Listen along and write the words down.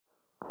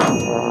Stone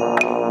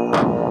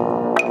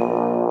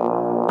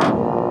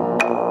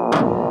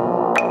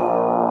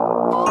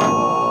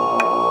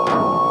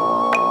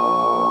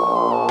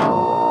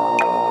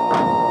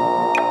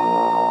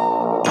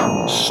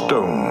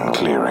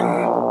Clearing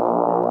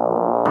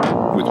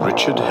with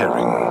Richard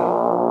Herring.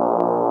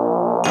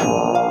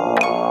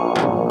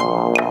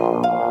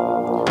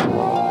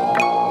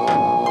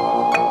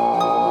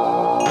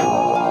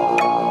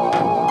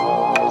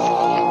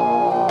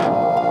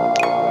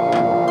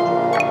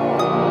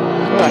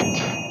 Right,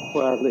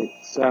 well,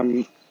 it's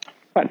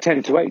about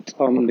 10 to 8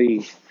 on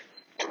the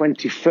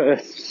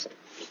 21st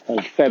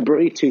of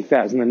February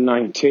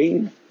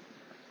 2019.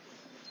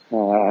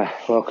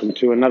 Welcome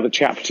to another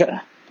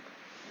chapter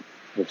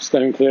of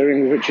Stone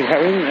Clearing with Richard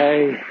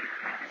Herring.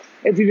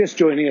 If you're just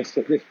joining us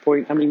at this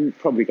point,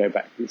 probably go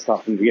back to the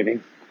start from the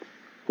beginning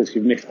because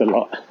you've missed a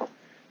lot.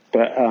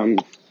 But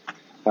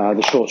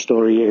the short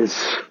story is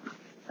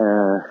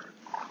I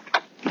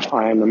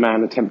am a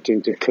man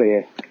attempting to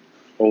clear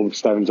all the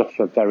stones off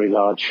a very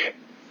large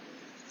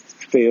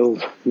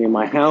field near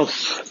my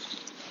house,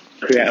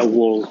 create a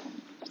wall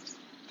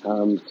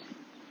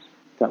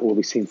that will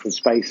be seen from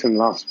space and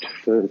last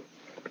for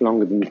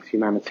longer than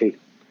humanity,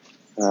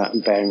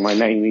 and bearing my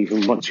name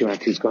even once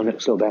humanity's gone, it'll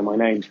still bear my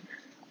name.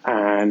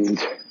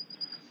 And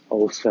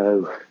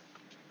also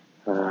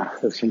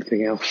there's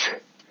something else.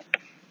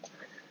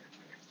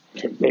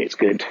 It's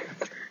good.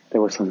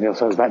 There was something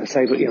else I was about to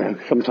say, but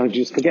sometimes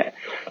you just forget.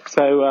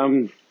 So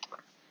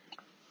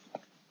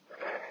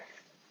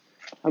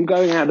I'm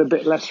going out a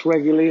bit less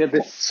regularly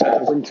this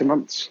winter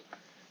months.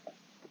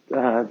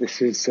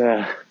 This is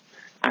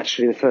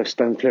actually the first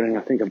stone clearing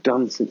I think I've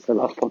done since the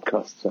last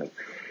podcast. So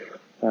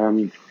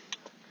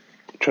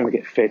trying to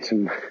get fit,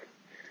 and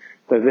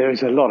though there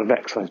is a lot of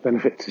exercise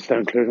benefit to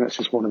stone clearing, that's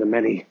just one of the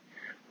many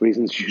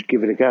reasons you should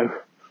give it a go.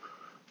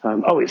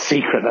 It's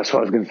secret. That's what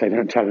I was going to say.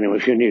 Don't tell anyone.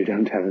 If you're new,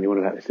 don't tell anyone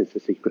about this. It's a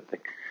secret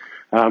thing.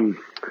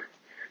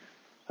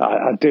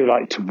 I do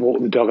like to walk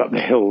the dog up the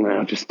hill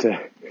now, just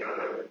to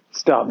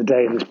start the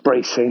day in this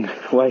bracing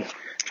way.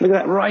 Look at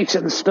that! Right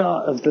at the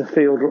start of the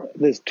field,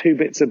 there's two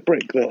bits of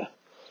brick that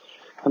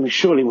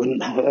surely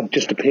wouldn't have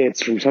just appeared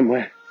from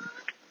somewhere.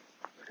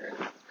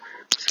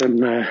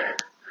 Some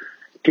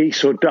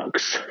geese or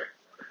ducks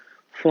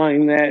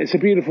flying there. It's a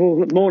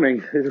beautiful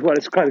morning.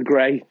 It's kind of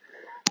grey,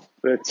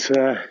 but it's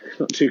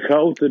not too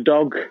cold. The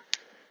dog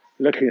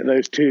looking at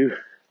those two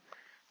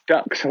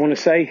ducks, I want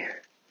to say.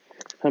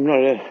 I'm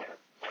not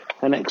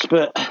an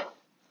expert.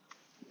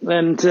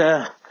 And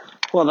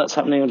while that's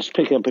happening, I'll just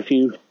pick up a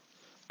few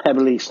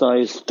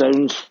pebbly-sized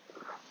stones.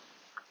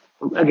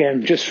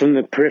 Again, just from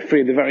the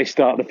periphery, the very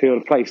start of the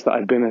field, a place that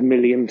I've been a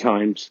million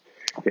times.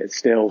 It's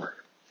still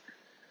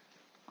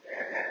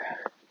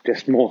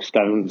just more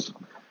stones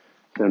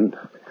than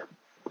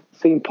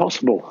seemed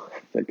possible,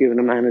 that given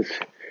a man has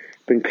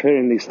been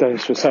clearing these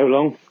stones for so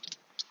long.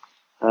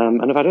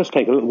 And if I just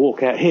take a little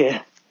walk out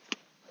here,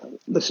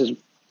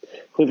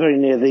 we're very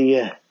near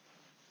the,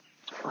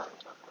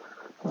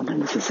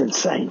 this is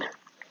insane.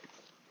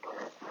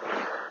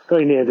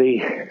 Very near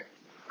the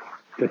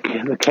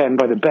cairn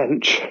by the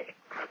bench.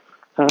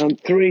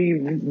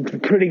 Three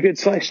pretty good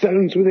sized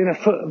stones within a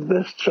foot of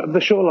the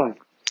shoreline.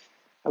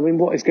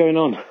 What is going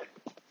on?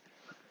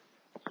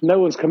 No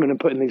one's coming and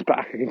putting these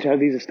back. I can tell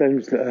these are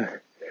stones that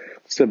are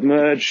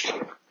submerged,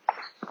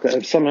 that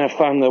have somehow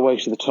found their way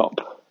to the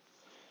top.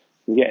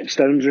 And yet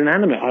stones are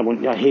inanimate.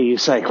 I hear you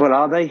say, well,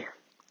 are they?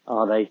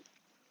 Are they?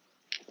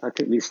 I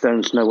think these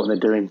stones know what they're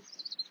doing.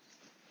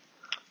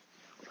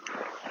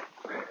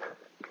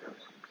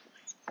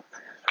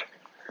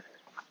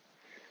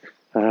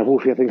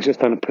 Wolfie, I think, has just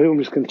done a poo. I'm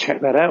just going to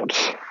check that out.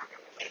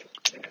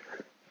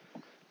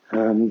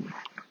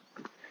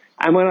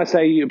 And when I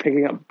say you're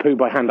picking up poo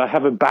by hand, I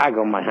have a bag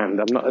on my hand.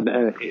 I'm not.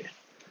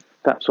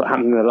 That's what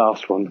happened in the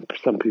last one.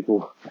 Some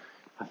people,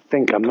 I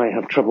think I may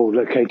have trouble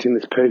locating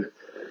this poo.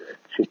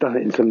 She's done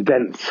it in some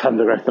dense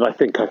undergrowth that I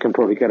think I can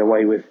probably get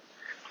away with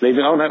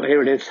leaving. Oh no,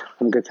 here it is.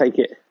 I'm going to take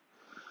it.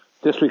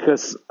 Just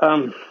because,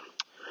 I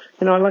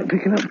like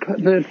picking up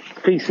the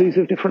feces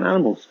of different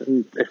animals.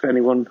 And if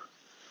anyone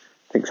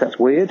thinks that's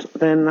weird,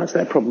 then that's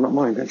their problem, not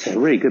mine. That's a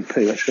really good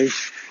poo, actually.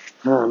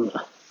 Well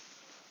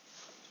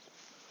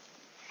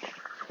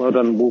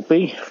done,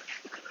 Wolfie.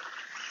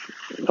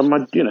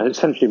 And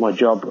essentially my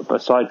job,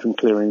 aside from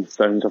clearing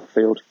stones off the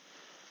field,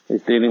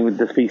 is dealing with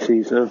the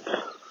feces of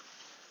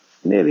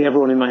nearly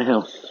everyone in my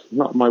house.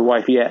 Not my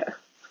wife yet.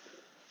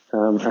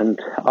 And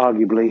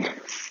arguably,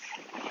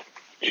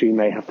 she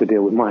may have to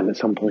deal with mine at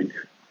some point.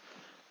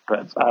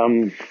 But as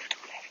I'm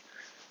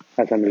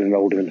a little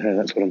older than her,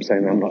 that's what I'm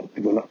saying.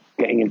 We're not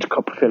getting into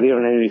coprophilia,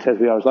 and anyone who says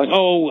we are, I was like,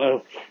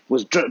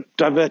 was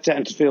diverted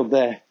into the field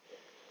there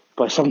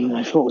by something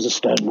I thought was a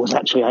stone, was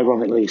actually,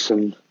 ironically,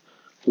 some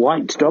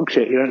white dog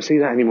shit. You don't see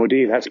that anymore, do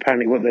you? That's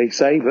apparently what they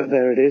say, but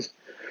there it is.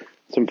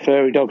 Some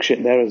furry dog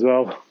shit there as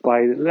well,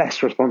 by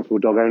less responsible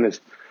dog owners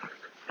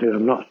who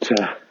have not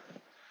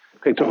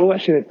picked up. Oh,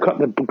 actually, they've cut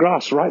the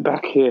grass right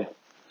back here.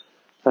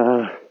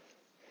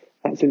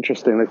 That It's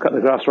interesting. They've cut the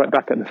grass right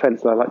back at the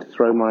fence that I like to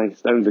throw my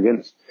stones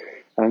against.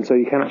 And so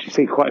you can actually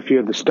see quite a few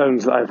of the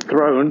stones that I've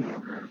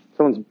thrown.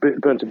 Someone's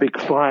burnt a big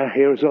fire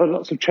here as well.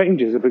 Lots of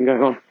changes have been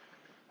going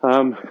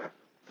on.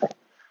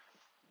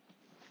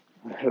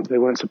 I hope they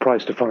weren't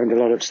surprised to find a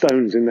lot of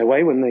stones in their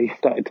way when they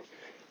started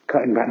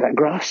cutting back that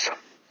grass.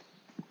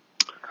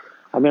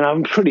 I mean,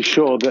 I'm pretty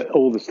sure that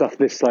all the stuff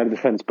this side of the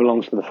fence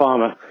belongs to the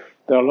farmer.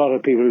 There are a lot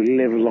of people who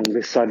live along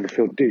this side of the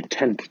field do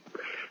tend to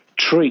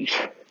treat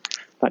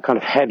that kind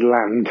of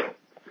headland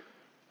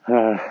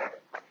of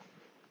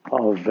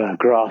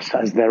grass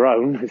as their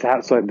own. It's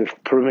outside the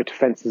perimeter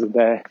fences of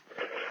their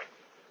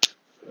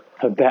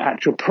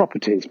actual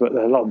properties, but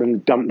a lot of them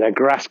dump their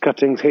grass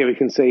cuttings. Here we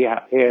can see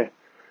out here,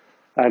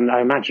 and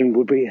I imagine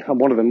would be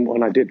one of them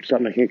when I did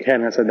start making a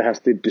cairn outside the house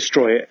did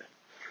destroy it.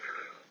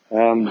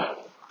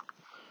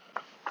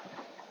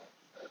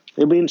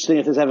 It'll be interesting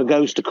if this ever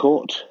goes to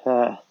court,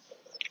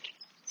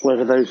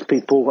 whether those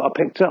people are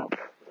picked up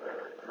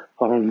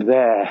on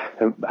their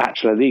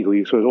actual illegal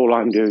use, whereas all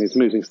I'm doing is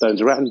moving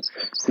stones around.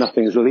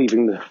 Nothing is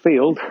leaving the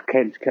field,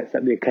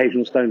 except the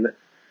occasional stone that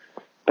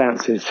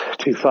bounces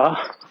too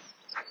far.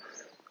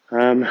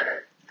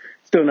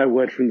 Still no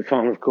word from the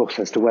farmer, of course,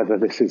 as to whether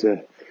this is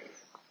a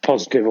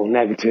positive or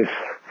negative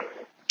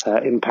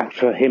impact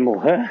for him or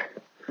her.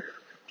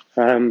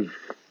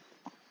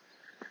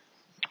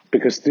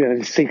 Because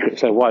it's a secret,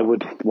 so why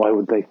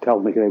would they tell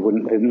me? They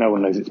wouldn't. No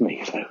one knows it's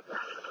me. So,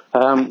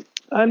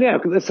 and yeah,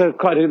 it's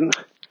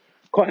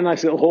quite a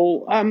nice little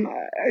haul.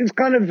 It's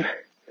kind of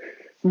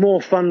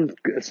more fun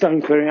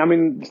stone clearing. I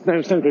mean,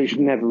 stone clearing should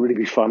never really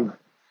be fun.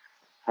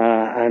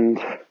 And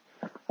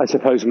I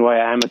suppose in a way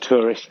I am a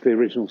tourist. The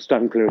original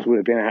stone clearers would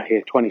have been out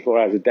here 24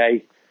 hours a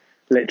day,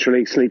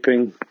 literally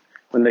sleeping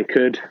when they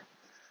could,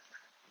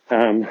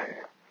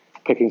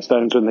 picking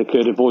stones when they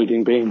could,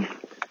 avoiding being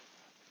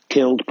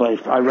killed by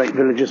irate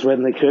villagers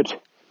when they could.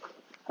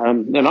 A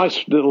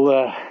nice little,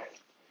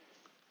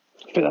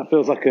 that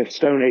feels like a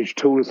Stone Age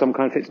tool of some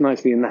kind, fits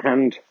nicely in the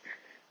hand.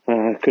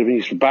 Could have been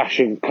used for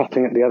bashing,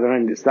 cutting at the other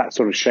end. It's that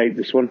sort of shape,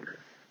 this one.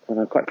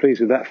 I'm quite pleased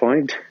with that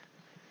find.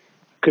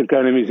 Could go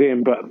in a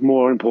museum, but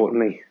more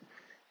importantly,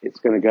 it's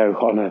going to go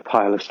on a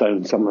pile of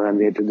stones somewhere around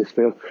the edge of this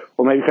field,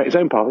 or maybe create its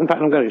own pile. In fact,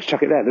 I'm going to just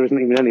chuck it there. There isn't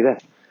even any there.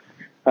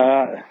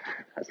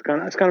 That's the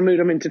kind of mood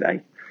I'm in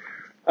today.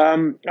 I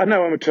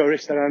know I'm a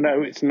tourist, and I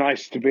know it's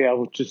nice to be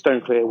able to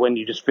stone clear when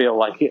you just feel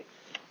like it,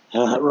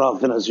 rather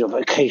than as your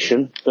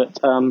vocation. But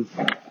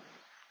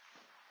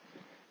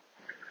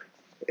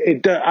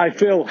I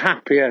feel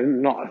happier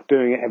not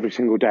doing it every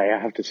single day, I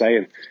have to say,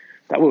 and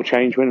that will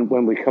change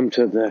when we come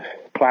to the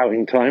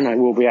ploughing time. I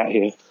will be out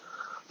here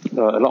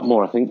a lot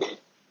more, I think.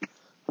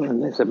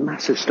 And there's a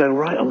massive stone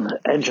right on the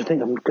edge. I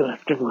think I'm going to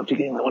have difficulty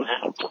getting that one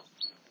out.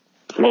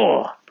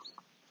 Oh!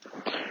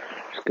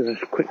 Just going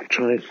to quickly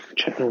try and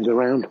check those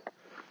around.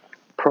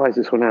 Prize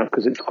this one out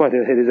because it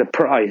is a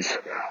prize.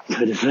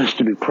 So it deserves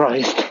to be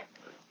prized.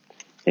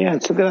 Yeah,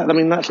 so look at that. I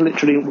mean, that's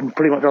literally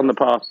pretty much on the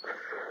path,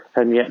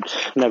 and yet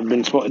never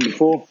been spotted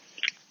before.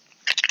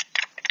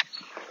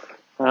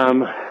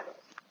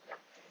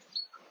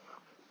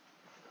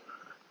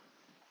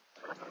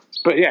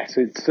 But yes,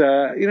 it's,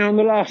 on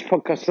the last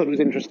podcast, I thought it was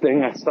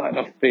interesting. I started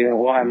off feeling,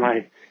 why am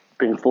I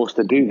being forced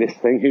to do this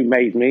thing? Who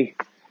made me?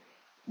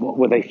 What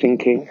were they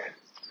thinking?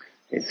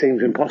 It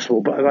seems impossible.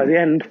 But by the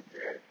end,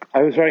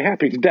 I was very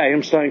happy. Today,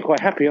 I'm starting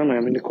quite happy, aren't I?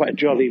 I'm in quite a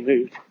jolly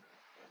mood,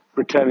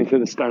 returning to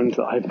the stones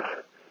that I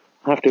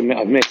have to admit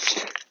I've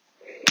missed.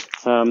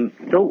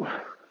 That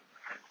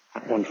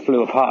one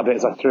flew apart a bit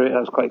as I threw it.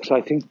 That was quite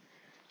exciting.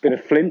 Bit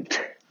of flint.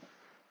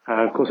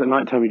 Of course, at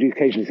night time, you do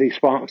occasionally see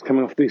sparks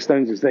coming off these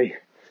stones as they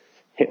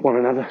hit one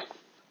another.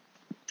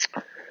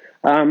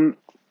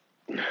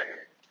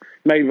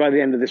 Maybe by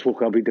the end of this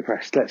walk I'll be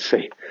depressed. Let's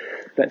see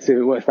if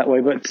it works that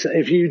way. But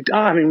if you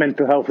are having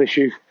mental health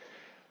issues,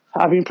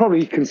 I mean,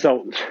 probably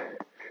consult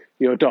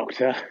your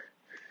doctor.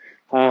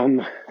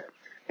 But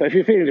if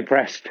you're feeling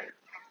depressed,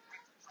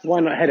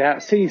 why not head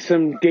out, see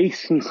some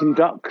geese and some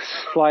ducks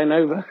flying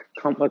over.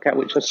 Can't work out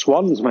which are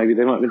swans, maybe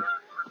they might have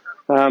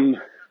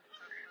been.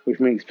 Which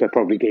means they're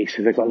probably geese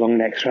if they've got long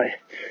necks, right?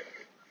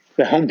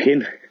 They're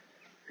honking.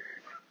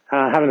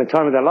 Having the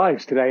time of their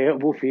lives today.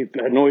 Wolfie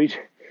annoyed.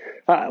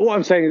 What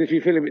I'm saying is, if you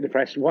feel a bit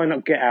depressed, why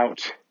not get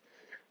out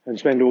and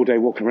spend all day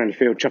walking around the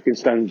field, chucking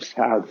stones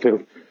out of the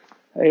field?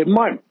 It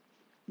might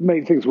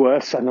make things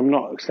worse, and I'm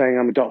not saying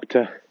I'm a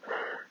doctor,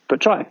 but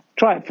try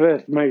it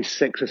for maybe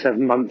 6 or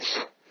 7 months,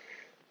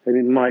 and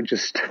it might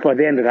just, by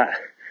the end of that,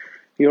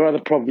 your other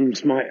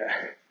problems might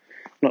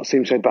not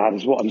seem so bad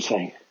as what I'm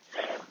saying.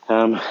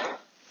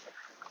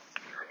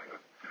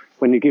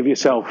 When you give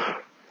yourself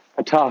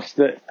a task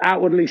that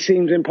outwardly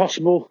seems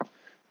impossible,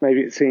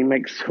 maybe it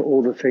makes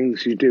all the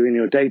things you do in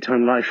your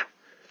daytime life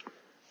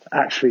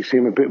actually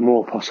seem a bit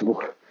more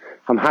possible.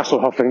 I'm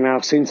Hasselhoffing now.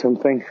 I've seen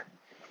something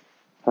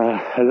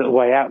a little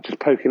way out, just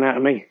poking out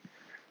at me.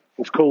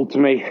 It's called to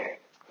me,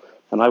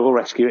 and I will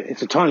rescue it.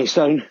 It's a tiny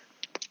stone.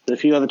 There's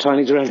a few other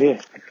tinies around here.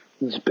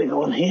 There's a bigger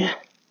one here.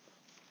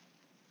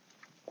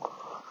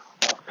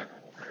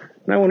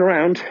 No one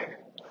around.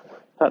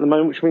 at the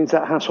moment, which means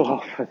that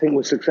Hasselhoff, I think,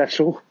 was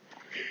successful.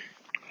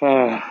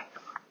 There's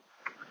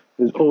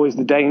always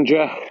the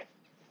danger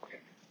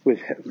with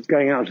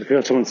going out to the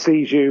field. Someone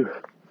sees you,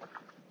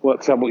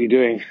 works out what you're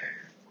doing.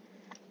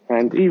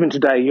 And even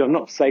today, you're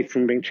not safe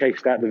from being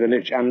chased out of the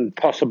village and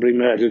possibly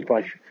murdered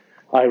by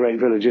irate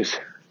villagers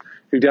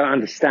who don't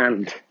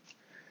understand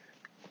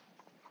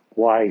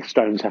why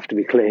stones have to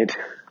be cleared.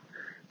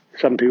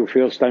 Some people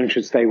feel stones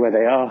should stay where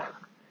they are.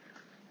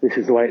 This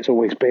is the way it's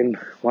always been.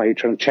 Why are you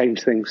trying to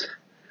change things?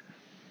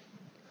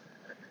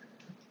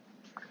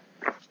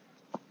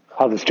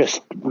 Others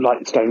just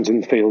like stones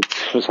in the fields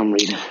for some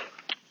reason.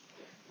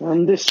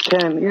 And this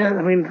can,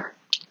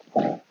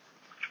 a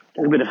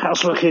bit of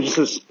housework here just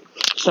as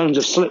stones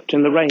have slipped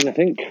in the rain, I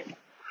think.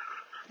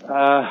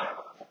 Of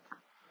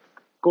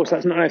course,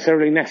 that's not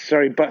necessarily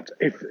necessary, but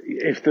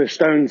if the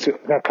stones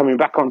are coming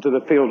back onto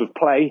the field of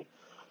play,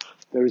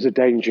 there is a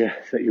danger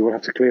that you will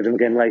have to clear them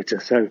again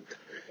later. So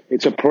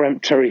it's a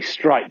peremptory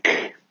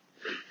strike.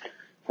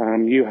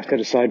 You have to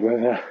decide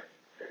whether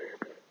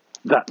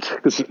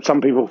because some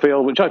people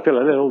feel, which I feel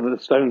a little, that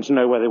the stones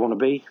know where they want to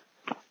be,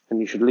 and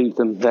you should leave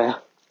them there.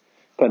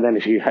 But then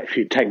if you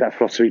take that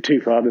philosophy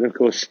too far, then of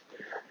course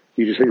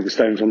you just leave the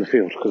stones on the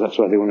field because that's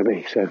where they want to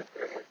be. So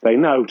they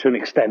know to an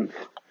extent,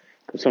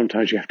 but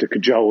sometimes you have to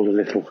cajole a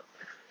little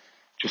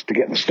just to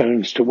get the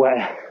stones to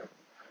where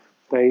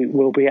they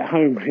will be at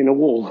home in a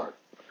wall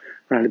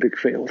around a big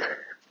field.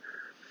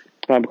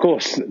 Of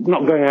course,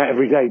 not going out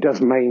every day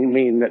does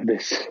mean that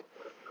this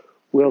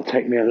will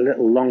take me a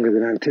little longer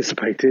than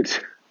anticipated.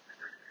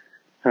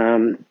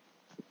 I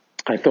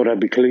thought I'd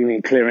be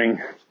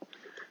clearing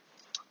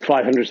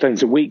 500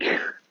 stones a week.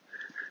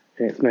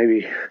 At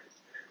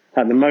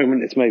the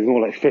moment, it's maybe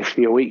more like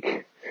 50 a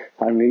week.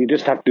 I mean, you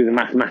just have to do the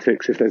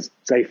mathematics. If there's,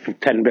 say,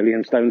 10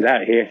 billion stones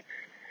out here,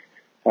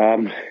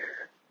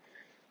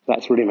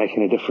 that's really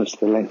making a difference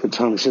to the length of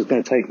time this is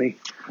going to take me.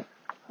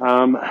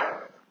 I'm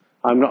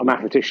not a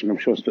mathematician. I'm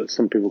sure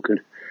some people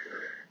could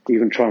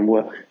even try and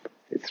work.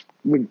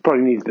 We'd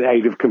probably need the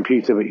aid of a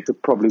computer, but you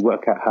could probably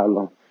work out how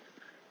long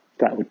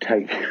that would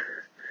take.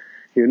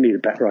 You'd need a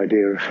better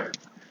idea of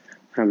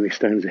how many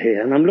stones are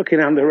here. And I'm looking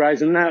down the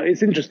horizon now.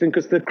 It's interesting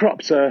because the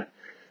crops are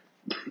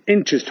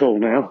inches tall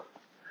now,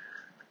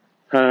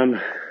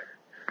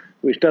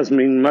 which does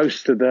mean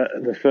most of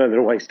the further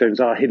away stones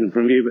are hidden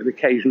from view, but the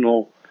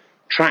occasional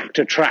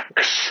tractor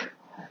tracks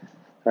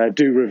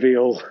do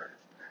reveal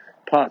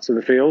parts of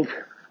the field.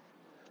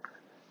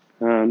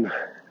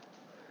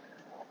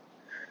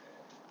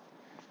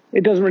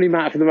 It doesn't really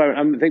matter for the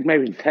moment. I think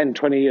maybe in 10,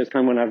 20 years'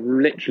 time when I've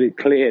literally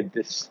cleared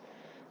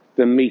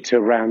the meter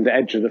around the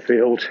edge of the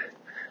field,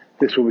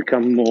 this will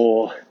become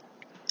more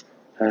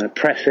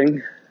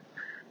pressing,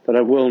 but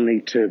I will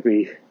need to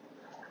be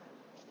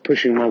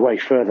pushing my way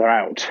further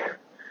out.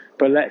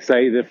 But let's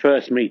say the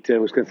first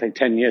meter was going to take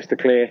 10 years to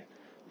clear,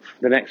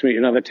 the next meter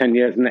another 10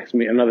 years, the next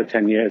meter another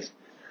 10 years.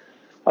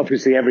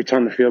 Obviously, every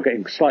time the field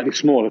getting slightly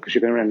smaller because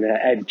you're going around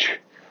the edge.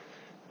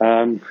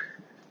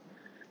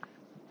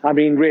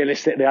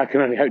 Realistically, I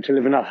can only hope to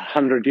live another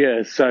 100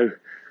 years. So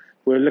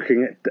we're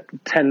looking at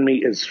 10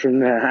 metres from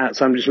there out.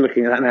 So I'm just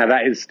looking at that now.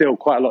 That is still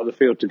quite a lot of the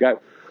field to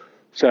go.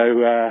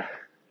 So,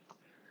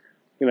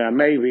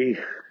 maybe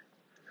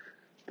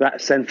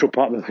that central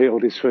part of the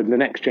field is for the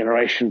next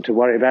generation to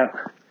worry about.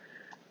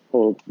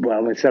 Or,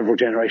 in several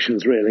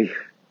generations, really.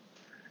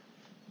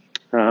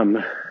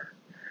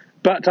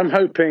 But I'm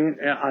hoping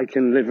I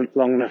can live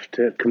long enough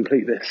to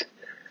complete this.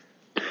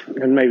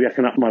 And maybe I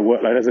can up my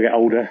workload as I get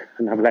older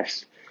and have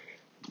less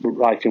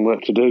writing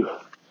work to do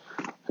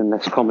and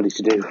less comedy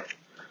to do.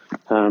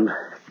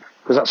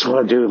 Because that's what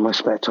I do in my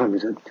spare time,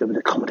 is a bit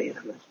of comedy.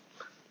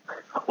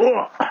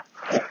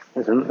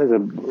 There's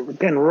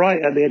again,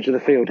 right at the edge of the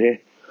field here.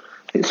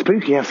 It's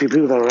spooky how few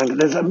people there are around.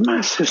 There's a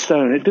massive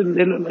stone.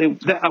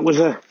 That was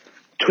a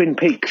Twin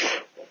Peaks.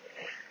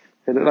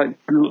 It looked like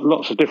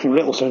lots of different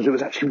little stones. It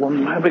was actually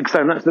one big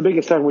stone. That's the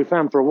biggest stone we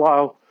found for a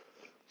while.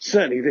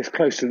 Certainly this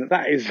close to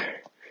that is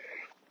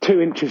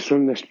 2 inches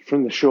from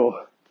the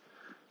shore.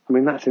 I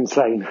mean, that's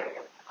insane.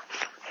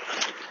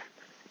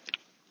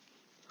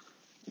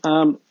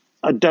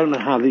 I don't know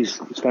how these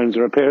stones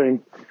are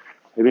appearing.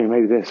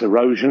 Maybe there's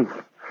erosion,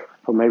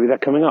 or maybe they're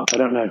coming up. I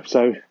don't know.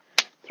 So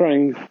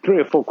throwing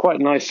 3 or 4 quite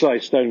nice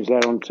sized stones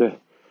there onto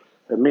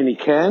a mini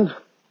cairn.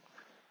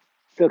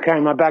 Still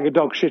carrying my bag of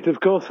dog shit, of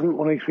course. I'm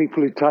one of these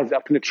people who ties it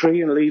up in a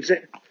tree and leaves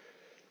it.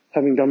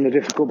 Having done the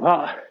difficult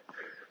part,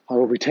 I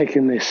will be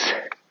taking this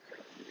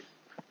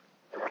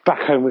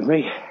back home with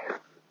me.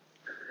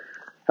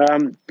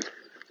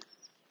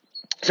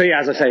 So yeah,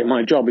 as I say,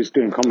 my job is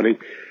doing comedy.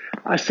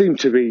 I seem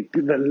to be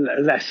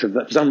less of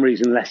that. For some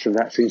reason, less of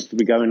that seems to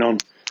be going on,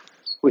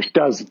 which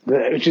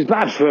is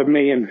bad for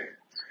me and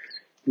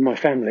my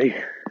family.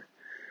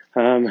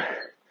 But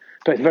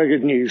it's very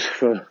good news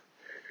for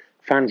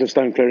fans of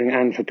stone clearing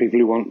and for people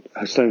who want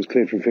stones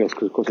cleared from fields,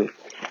 because of course it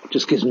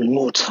just gives me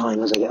more time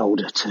as I get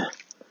older to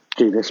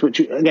do this. Which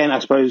again, I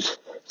suppose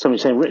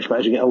somebody's saying, Rich, but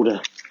as you get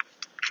older,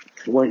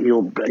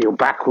 your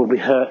back will be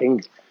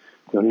hurting,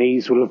 your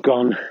knees will have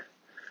gone,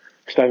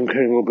 stone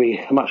clearing will be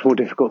a much more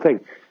difficult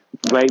thing.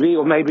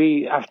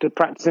 Maybe after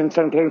practicing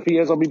stone clearing for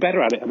years, I'll be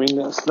better at it. I mean,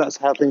 that's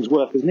how things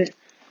work, isn't it?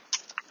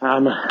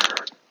 And I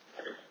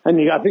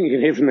think you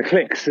can hear from the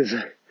clicks.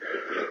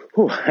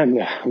 I'm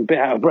a bit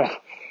out of breath.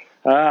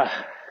 How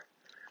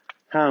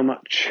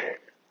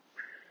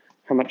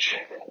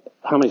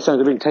many stones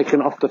have been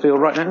taken off the field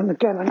right now? And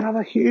again,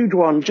 another huge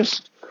one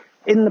just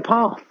in the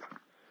path,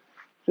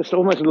 just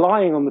almost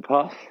lying on the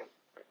path.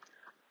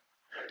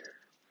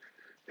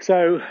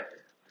 So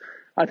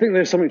I think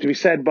there's something to be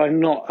said by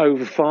not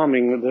over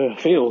farming the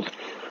field.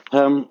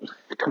 Coming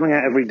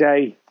out every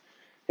day,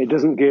 it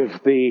doesn't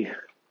give the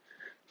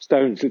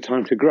stones the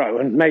time to grow.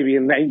 And maybe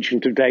in the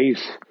ancient of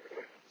days,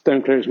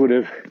 stone clearers would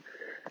have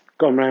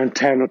gone around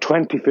 10 or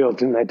 20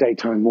 fields in their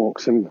daytime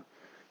walks and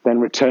then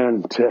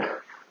returned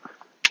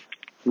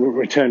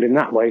in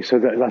that way, so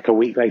that like a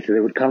week later they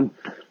would come,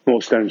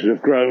 more stones would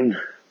have grown.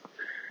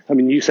 I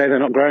mean, you say they're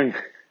not growing.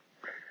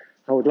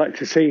 I would like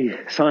to see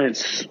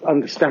science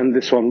understand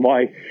this one,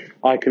 why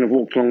I can have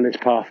walked along this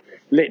path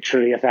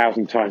literally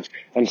 1,000 times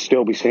and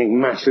still be seeing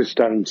massive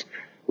stones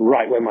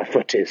right where my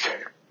foot is.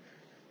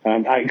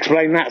 I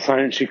explain that,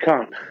 science, you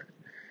can't.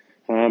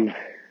 I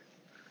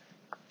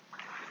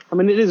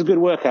mean, it is a good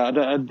workout.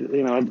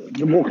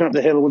 Walking up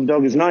the hill with the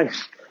dog is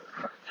nice,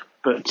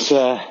 but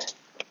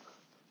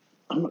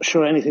I'm not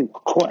sure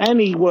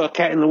any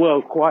workout in the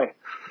world quite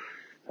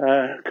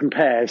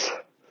compares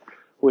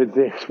with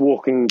this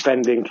walking,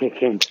 bending,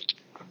 kicking,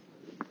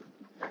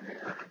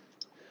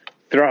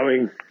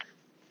 throwing,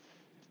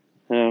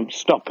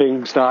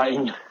 stopping,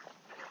 starting.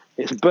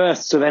 It's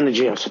bursts of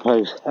energy, I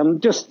suppose.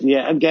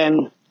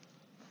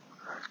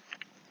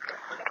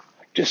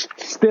 Just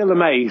still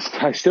amazed.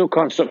 I still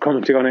can't stop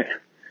commenting on it.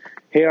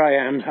 Here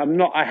I am.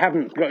 I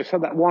haven't got so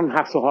that one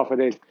Hasselhoff I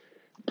did,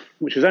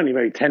 which was only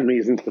maybe 10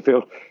 metres into the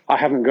field. I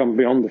haven't gone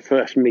beyond the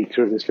first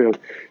metre of this field,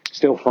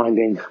 still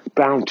finding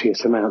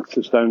bounteous amounts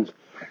of stones.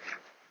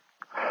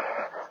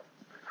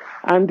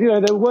 And,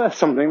 they're worth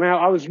something. Now,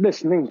 I was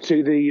listening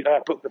to the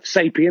book of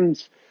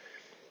Sapiens,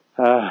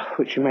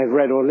 which you may have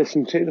read or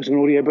listened to. It was an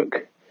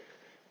audiobook.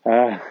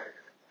 I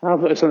thought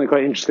there was something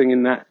quite interesting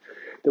in that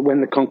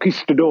when the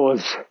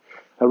conquistadors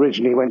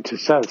originally went to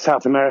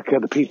South America,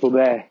 the people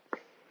there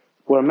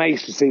were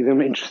amazed to see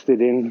them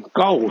interested in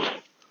gold.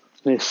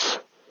 This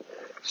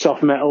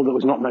soft metal that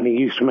was not many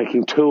used for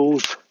making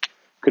tools,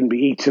 couldn't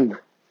be eaten,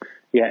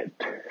 yet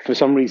for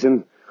some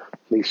reason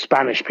these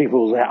Spanish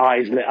people, their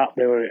eyes lit up.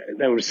 They were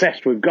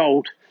obsessed with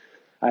gold,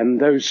 and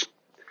those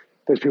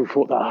people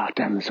thought,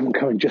 damn, there's someone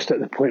coming just at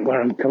the point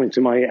where I'm coming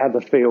to my other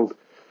field.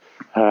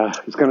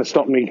 It's going to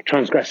stop me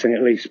transgressing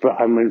at least,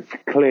 but I'm in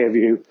clear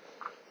view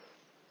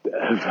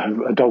of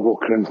a dog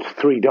walker and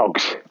 3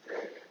 dogs.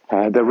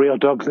 They're real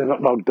dogs, they're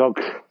not log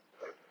dogs.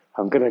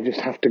 I'm going to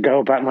just have to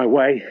go about my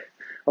way.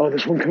 Oh,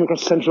 there's one coming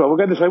across the central. We'll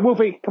go this way.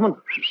 Wolfie, come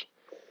on.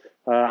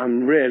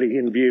 I'm really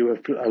in view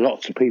of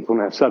lots of people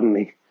now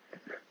suddenly.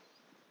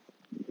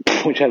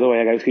 Whichever way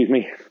I go, excuse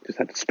me. Just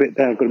had to spit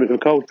there. I've got a bit of a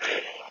cold.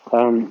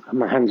 And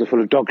my hands are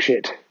full of dog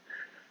shit.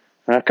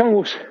 Come on,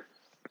 Wolves.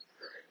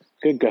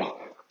 Good girl.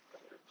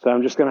 So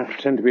I'm just going to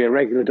pretend to be a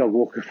regular dog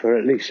walker for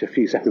at least a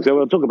few seconds. So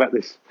we'll talk about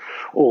this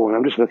all. And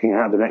I'm just looking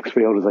at the next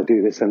field as I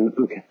do this. And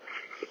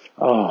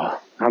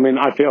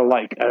I feel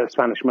like a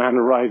Spanish man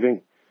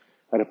arriving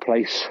at a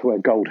place where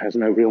gold has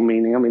no real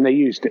meaning. I mean, they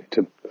used it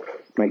to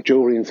make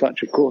jewellery and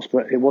such, of course,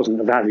 but it wasn't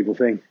a valuable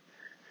thing.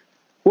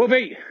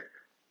 Wolfie!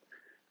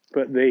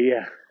 But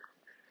the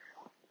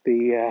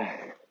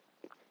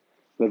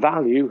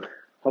value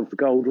of the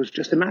gold was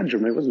just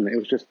imaginary, wasn't it? It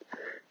was just,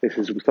 this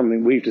is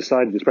something we've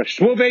decided is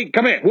precious. Wolfie,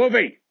 come here,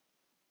 Wolfie!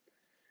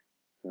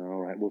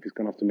 All right, Wolfie's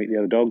gone off to meet the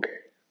other dog,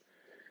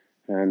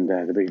 and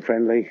they're being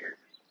friendly.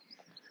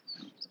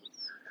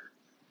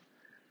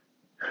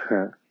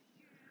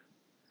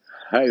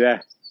 Hey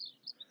there.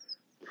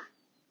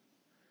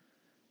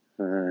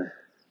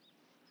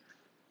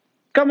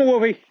 Come on,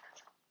 Wolfie.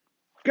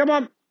 Come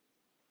on.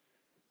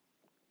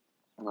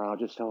 While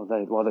those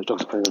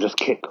dogs are playing, they'll just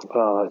kick.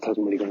 Oh, it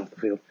hasn't really gone off the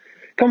field.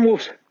 Come on,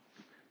 Wolves.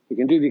 You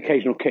can do the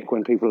occasional kick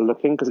when people are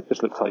looking, because it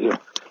just looks like you're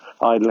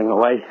idling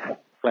away,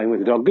 playing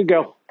with the dog. Good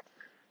girl.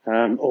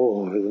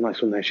 There's a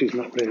nice one there. She's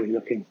not really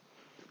looking.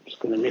 I'm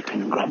just going to nip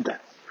in and grab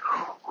that.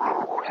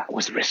 That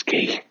was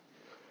risky.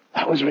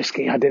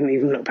 I didn't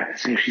even look back to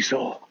see if she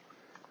saw.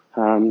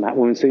 That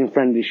woman seemed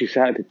friendly. She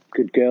said,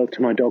 good girl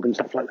to my dog and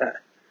stuff like that.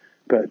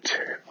 But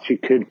she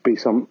could be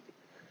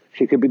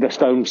the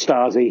stone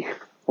Stasi,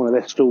 one of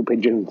their stool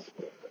pigeons.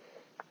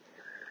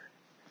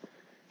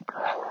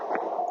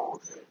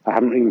 I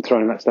haven't even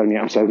thrown that stone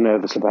yet. I'm so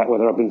nervous about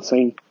whether I've been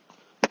seen.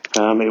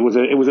 It was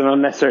an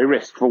unnecessary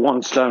risk for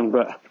one stone,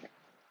 but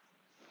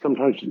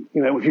sometimes, if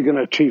you're going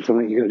to achieve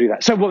something, you're going to do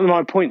that. So what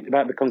my point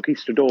about the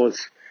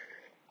conquistadors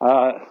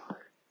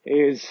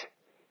is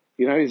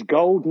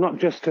gold not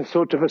just a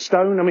sort of a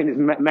stone? I mean,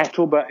 it's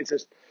metal, but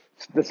it's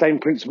the same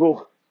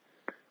principle.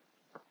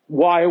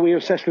 Why are we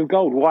obsessed with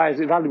gold? Why is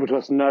it valuable to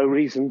us? No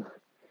reason.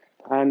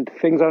 And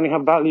things only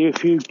have value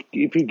if you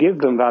give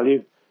them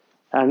value.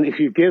 And if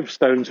you give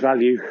stones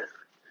value,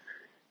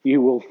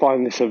 you will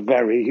find this a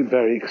very,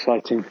 very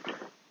exciting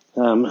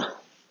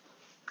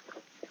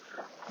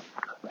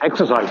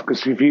exercise.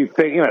 Because if you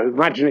think,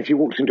 imagine if you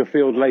walked into a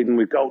field laden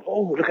with gold.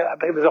 Oh, look at that,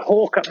 baby, there's a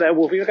hawk up there,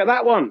 Wolfie, look at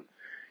that one.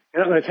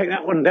 You're not going to take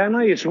that one down,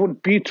 are you? It's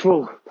what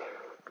beautiful.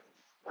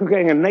 We're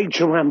getting a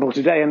nature ramble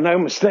today, and no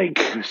mistake.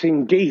 We've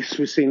seen geese,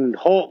 we've seen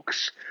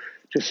hawks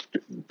just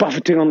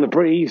buffeting on the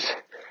breeze.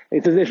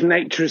 It's as if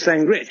nature is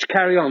saying, Rich,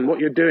 carry on. What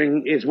you're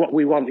doing is what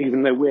we want,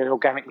 even though we're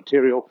organic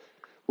material.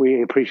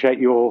 We appreciate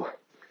your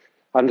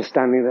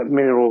understanding that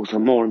minerals are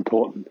more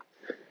important.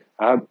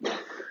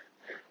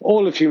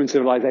 All of human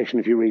civilization,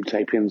 if you read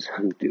Sapiens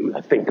and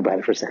think about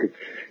it for a second,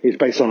 is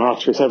based on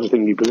artifice.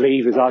 Everything you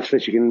believe is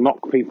artifice. You can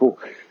mock people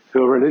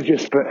who are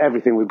religious, but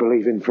everything we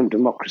believe in, from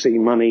democracy,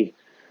 money.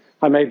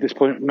 I made this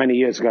point many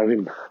years ago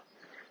in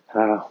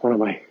one of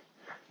my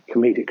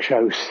comedic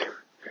shows,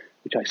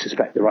 which I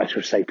suspect the writer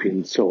of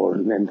Sapiens saw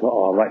and then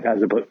thought, I'll write that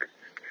as a book.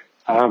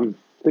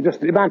 They're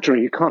just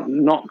imaginary. You can't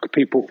knock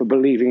people for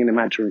believing in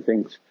imaginary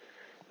things,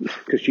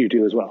 because you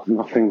do as well.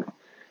 Nothing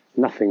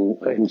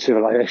in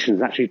civilization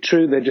is actually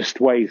true. They're just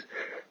ways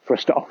for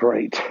us to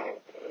operate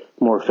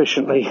more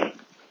efficiently.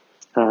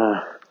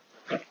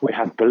 We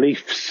have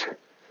beliefs,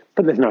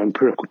 but there's no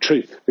empirical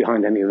truth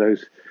behind any of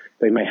those.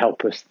 They may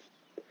help us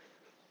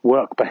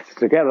work better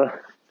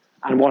together.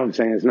 And what I'm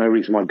saying is no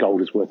reason why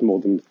gold is worth more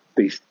than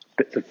these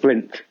bits of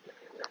flint.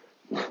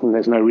 And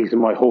there's no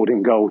reason why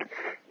hoarding gold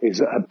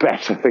is a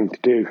better thing to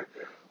do,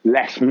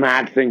 less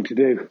mad thing to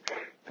do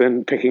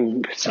than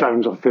picking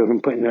stones off the field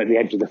and putting them at the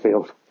edge of the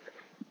field.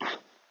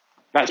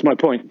 That's my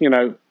point.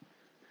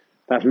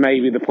 That's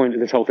maybe the point of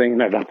this whole thing.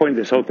 No, the point of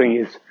this whole thing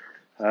is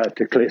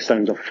to clear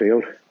stones off the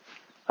field.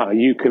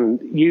 You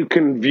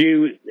can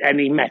view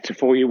any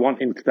metaphor you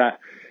want into that.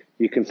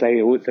 You can say,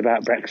 it's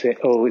about Brexit,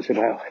 it's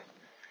about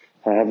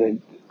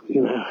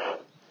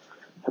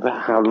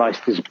about how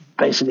life is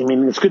basically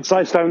meaningless. Good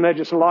sized stone, they're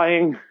just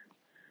lying.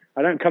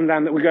 I don't come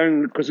down that we're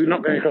going, because we're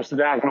not going across the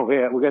diagonal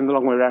here, we're going the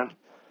long way around.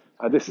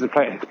 This is a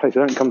place I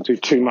don't come to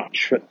too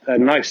much, but a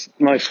nice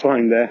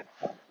find there.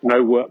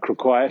 No work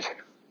required.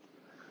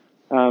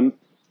 The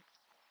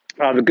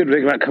good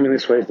thing about coming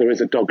this way is there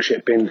is a dog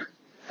shit bin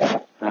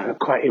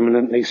quite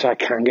imminently, so I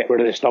can get rid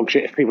of this dog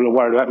shit if people are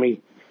worried about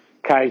me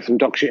carrying some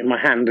dog shit in my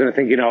hand. And I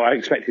think, I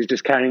expect he's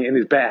just carrying it in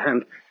his bare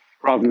hand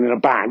rather than in a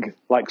bag,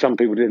 like some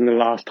people did in the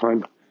last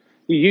time.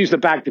 You use the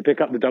bag to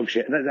pick up the dog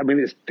shit. I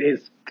mean,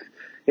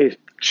 it's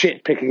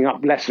shit picking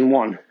up lesson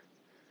one.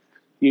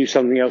 Use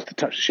something else to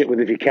touch the shit with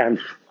if you can,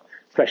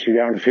 especially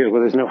out in the field where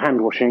there's no hand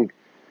washing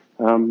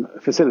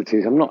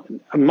facilities. I'm not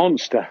a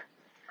monster.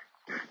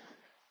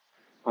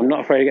 I'm not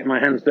afraid to get my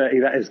hands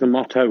dirty. That is the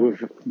motto of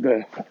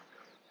the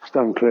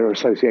Stone Clearer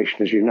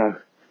Association, as you know.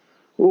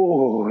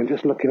 Oh, I'm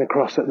just looking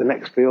across at the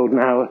next field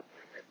now.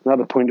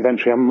 Another point of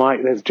entry.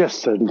 There's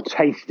just some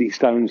tasty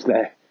stones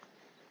there.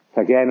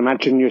 Again,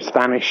 imagine you're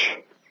Spanish.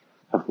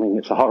 I mean,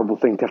 it's a horrible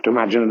thing to have to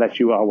imagine unless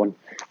you are one.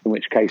 In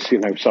which case,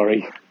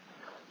 sorry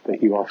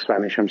that you are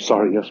Spanish. I'm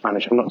sorry you're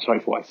Spanish. I'm not sorry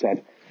for what I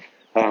said.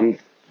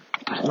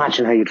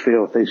 Imagine how you'd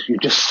feel if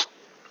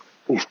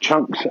these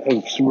chunks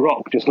of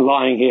rock just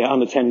lying here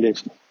unattended.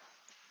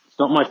 It's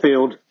not my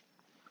field.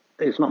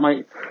 It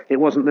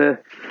wasn't the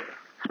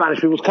Spanish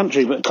people's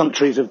country, but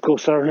countries, of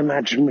course, are an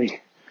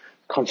imaginary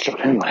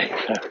construct anyway.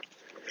 So,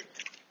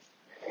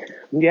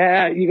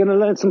 yeah, you're going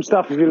to learn some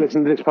stuff if you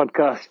listen to this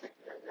podcast.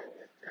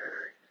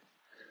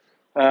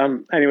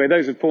 Anyway,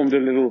 those have gone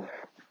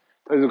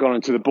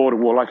into the border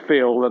wall. I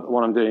feel that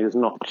what I'm doing is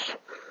not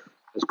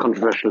as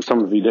controversial as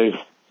some of you do.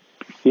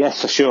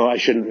 Yes, sure, I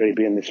shouldn't really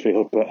be in this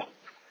field, but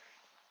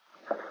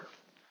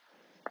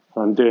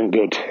I'm doing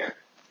good.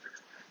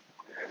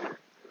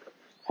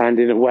 And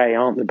in a way,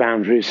 aren't the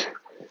boundaries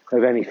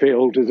of any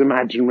field as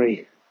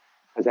imaginary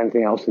as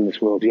anything else in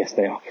this world? Yes,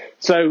 they are.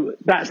 So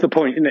that's the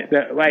point, isn't it?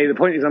 The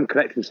point is I'm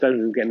collecting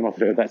stones and getting them off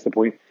the field. That's the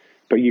point.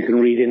 But you can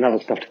read in other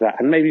stuff to that.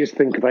 And maybe just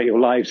think about your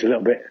lives a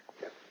little bit.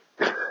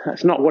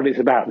 That's not what it's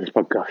about, this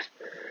podcast.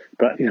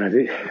 But,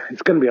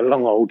 it's going to be a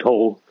long old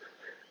haul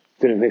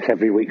doing this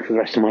every week for the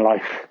rest of my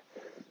life.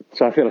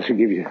 So I feel I should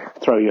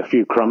throw you a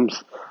few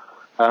crumbs.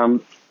 A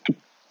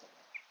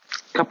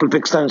couple of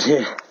big stones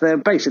here. They're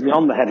basically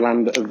on the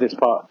headland of this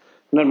part.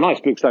 No, nice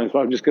big stones, but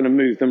I'm just going to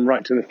move them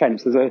right to the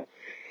fence. There's a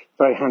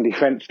very handy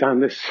fence down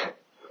this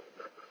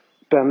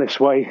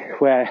way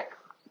where,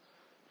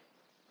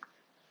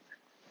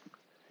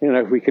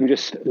 we can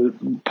just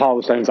pile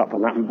the stones up,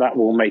 and that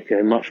will make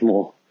a much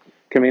more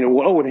convenient.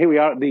 Oh, and here we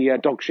are at the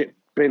dog shit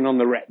bin on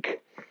the wreck.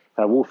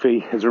 Wolfie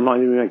has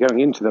reminded me we're going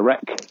into the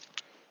wreck.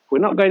 We're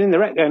not going in the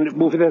wreck, and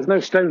Wolfie, there's no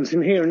stones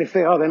in here, and if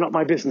they are, they're not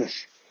my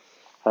business.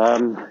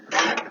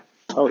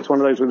 It's one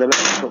of those with the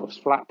legs sort of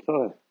flapped,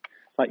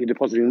 like you're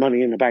depositing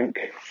money in a bank.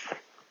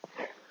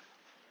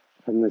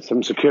 And there's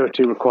some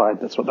security required.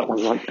 That's what that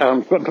one's like.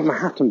 I've got to put my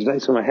hat on today,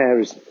 so my hair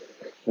is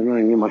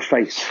running in my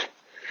face.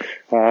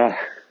 A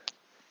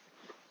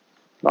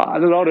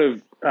lot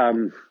of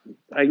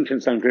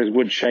ancient stone clearers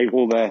would shave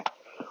all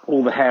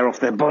the hair off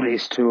their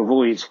bodies to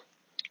avoid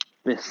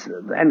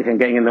anything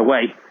getting in the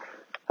way.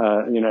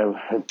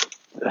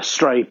 a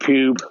stray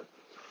pube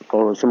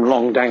or some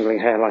long dangling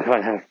hair like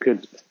I have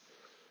could,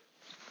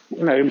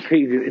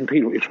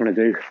 impede what you're trying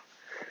to do.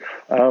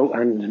 Oh,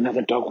 and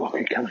another dog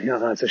walker coming. Oh,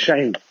 that's a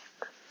shame.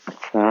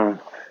 Or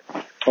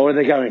are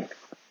they going?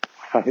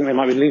 I think they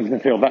might be leaving the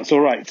field. That's all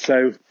right.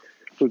 So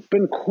we've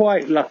been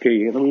quite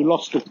lucky. We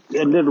lost a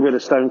little bit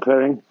of stone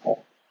clearing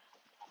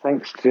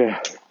thanks to...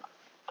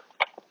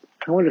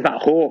 I wonder if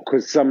that hawk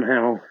was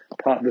somehow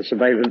part of the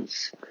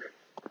surveillance.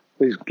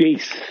 These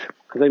geese,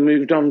 they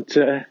moved on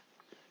to...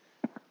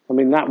 I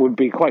mean, that would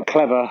be quite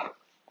clever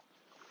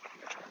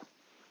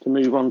to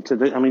move on to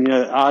the...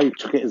 I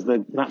took it as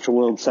the natural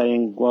world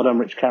saying, well done,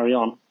 Rich, carry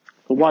on.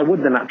 But why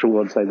would the natural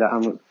world say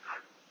that?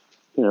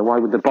 Why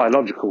would the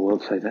biological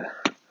world say that?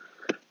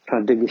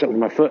 Trying to dig this up with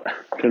my foot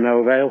to no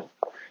avail.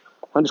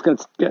 I'm just going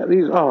to get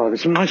these... Oh,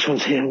 there's some nice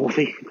ones here,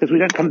 Wolfie, because we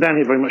don't come down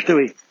here very much, do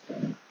we?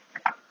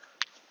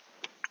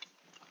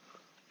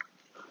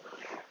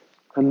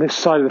 And this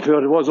side of the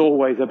field was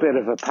always a bit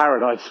of a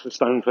paradise for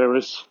stone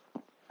clearers.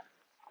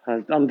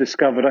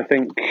 Undiscovered, I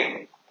think.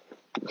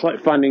 It's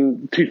like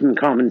finding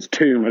Tutankhamun's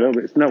tomb a little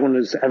bit. No one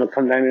has ever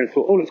come down here and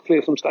thought, oh, let's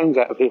clear some stones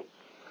out of here.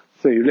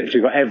 So you've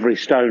literally got every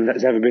stone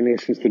that's ever been here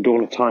since the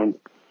dawn of time.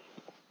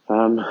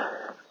 And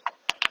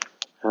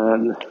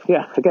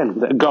yeah, again,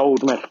 the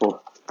gold metaphor.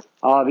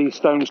 Are these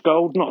stones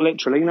gold? Not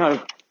literally, no.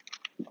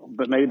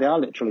 But maybe they are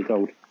literally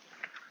gold.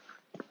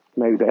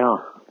 Maybe they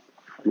are.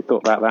 You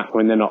thought about that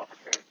when they're not.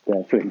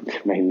 They're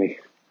flint, mainly.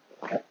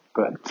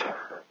 But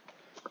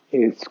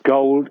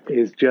gold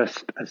is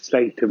just a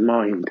state of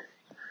mind.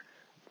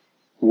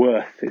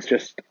 Worth is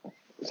just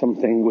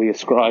something we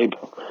ascribe.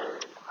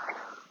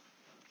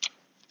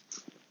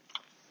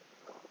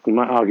 We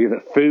might argue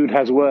that food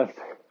has worth.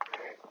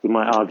 We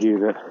might argue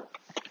that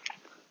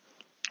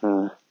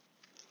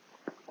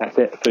that's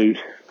it, food.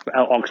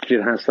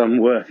 Oxygen has some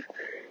worth.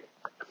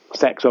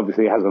 Sex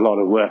obviously has a lot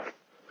of worth.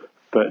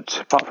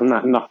 But apart from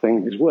that,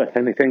 nothing is worth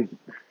anything.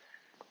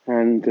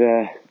 And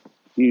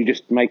you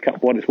just make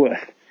up what it's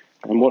worth.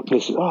 And look at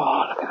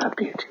that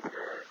beauty.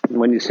 And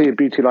when you see a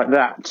beauty like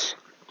that,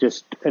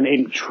 just an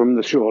inch from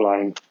the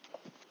shoreline,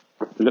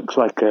 it looks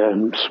like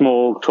a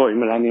small toy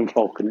Millennium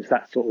Falcon. It's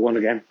that sort of one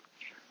again.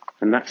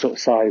 And that sort of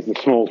size, the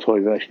small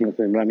toy version of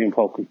the Millennium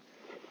Falcon.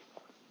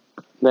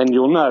 Then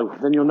you'll know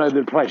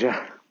the pleasure.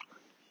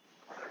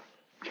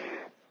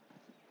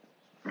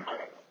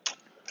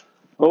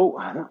 Oh,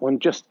 that one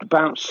just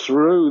bounced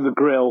through the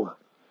grill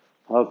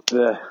of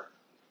the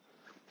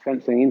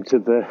fencing into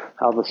the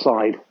other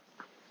side.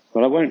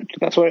 But I won't,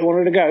 that's where it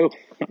wanted to go.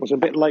 That was a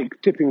bit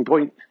like tipping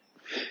point.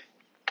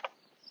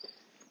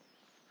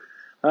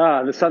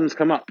 The sun's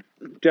come up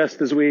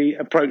just as we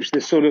approach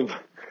this sort of...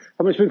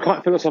 it's been quite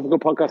a philosophical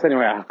podcast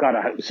anyway. Oh, God,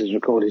 I hope this is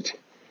recorded.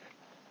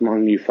 I'm on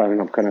a new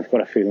phone. I've kind of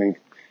got a feeling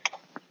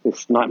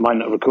this night might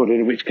not have recorded,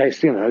 in which case,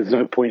 there's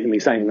no point in me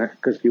saying that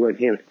because you won't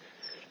hear it.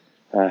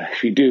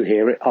 If you do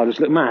hear it, I'll just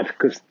look mad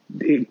because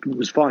it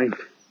was fine.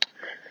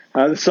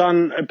 The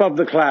sun above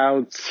the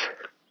clouds,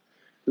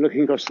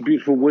 looking across the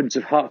beautiful woods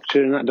of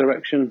Hertfordshire in that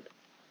direction,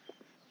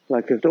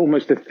 like an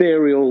almost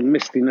ethereal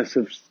mistiness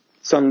of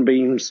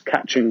sunbeams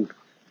catching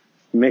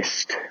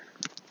mist.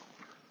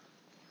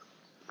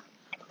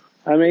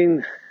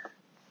 I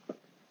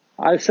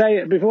say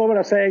it before, but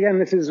I say it again,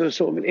 this is a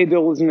sort of an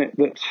idyll, isn't it,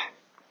 that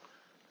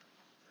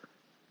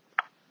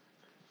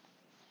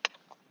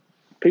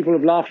people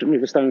have laughed at me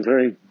for stone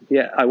clearing,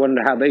 yet I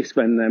wonder how they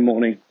spend their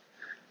morning.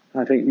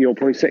 I think you're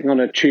probably sitting on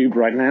a tube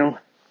right now.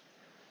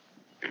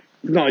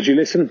 Not as you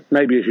listen,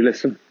 maybe as you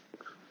listen.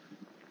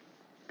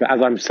 But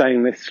as I'm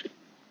saying this,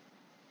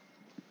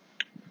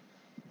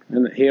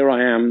 and here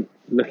I am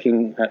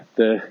looking at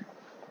the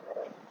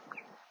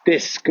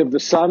disk of the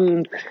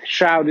sun,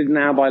 shrouded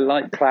now by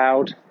light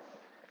cloud,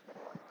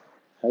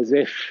 as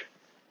if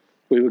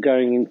we were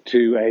going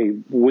into a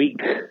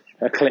weak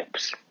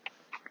eclipse.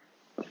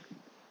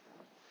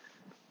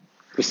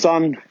 The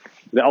sun,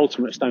 the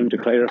ultimate stone to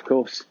clear, of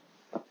course.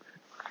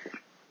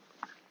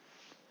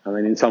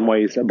 In some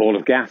ways a ball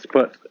of gas,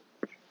 but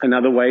in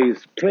other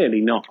ways,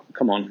 clearly not.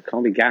 Come on, it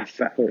can't be gas.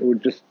 It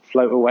would just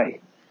float away.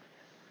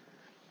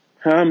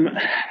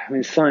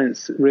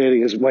 Science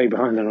really is way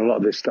behind on a lot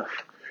of this stuff.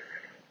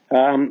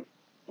 Not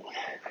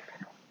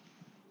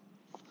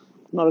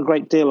a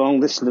great deal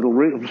along this little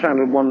route. I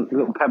found one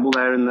little pebble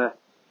there in the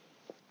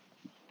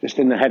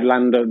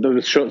headland. On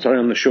the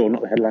shore,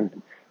 not the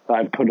headland. That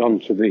I put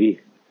onto the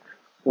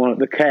one at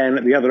the cairn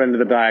at the other end of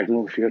the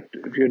diagonal. If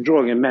you're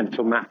drawing a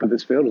mental map of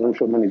this field, as I'm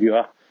sure many of you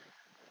are,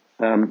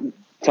 some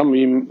of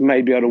you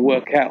may be able to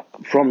work out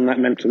from that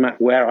mental map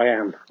where I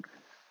am.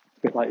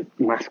 A bit like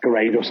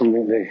Masquerade or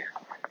something, the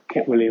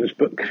Kit Williams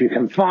book. If you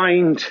can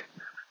find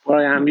where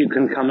I am, you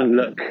can come and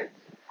look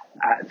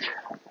at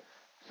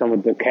some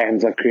of the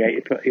cairns I've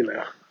created. But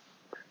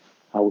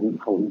I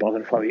wouldn't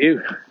bother if I were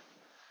you.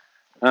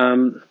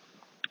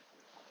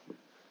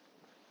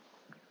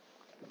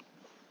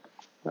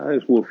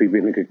 There's Wolfie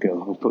being a good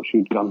girl. I thought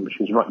she'd gone, but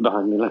she was right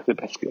behind me, like the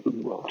best girl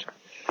in the world.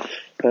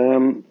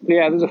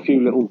 There's a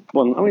few little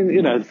ones.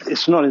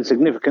 It's not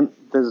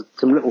insignificant. There's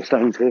some little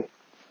stones here.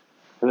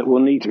 that will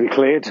need to be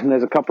cleared, and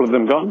there's a couple of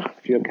them gone,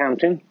 if you're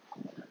counting.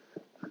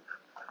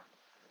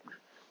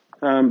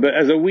 But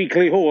as a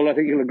weekly haul, I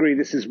think you'll agree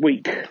this is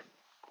weak.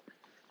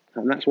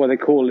 And that's why they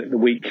call it the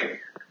week,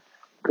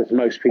 because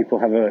most people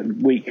have a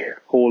weak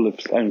haul of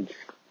stones.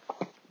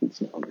 It's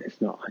not. I just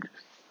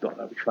thought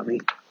that would be funny.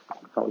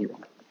 I was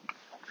wrong.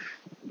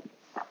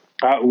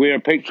 We're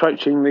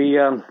approaching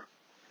the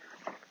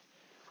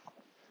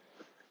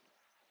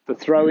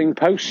throwing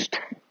post.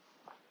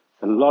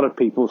 A lot of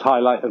people's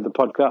highlight of the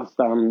podcast.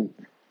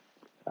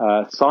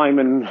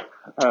 Simon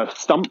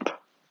Stump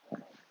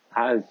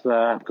has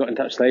got in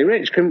touch today.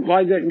 Rich,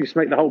 why don't you just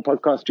make the whole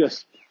podcast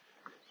just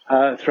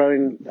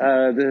throwing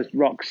the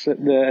rocks at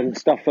and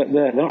stuff at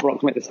they're not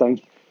rocks, make the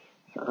stones.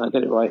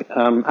 Get it right.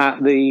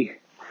 At the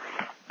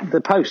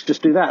post,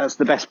 just do that. That's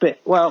the best bit.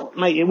 Well,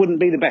 mate, it wouldn't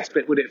be the best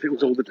bit, would it, if it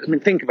was all I mean,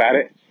 think about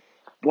it.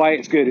 Why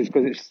it's good is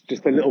because it's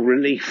just a little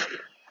relief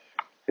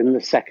in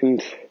the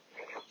second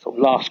sort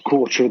of last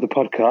quarter of the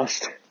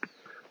podcast.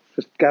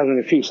 Just gathering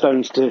a few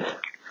stones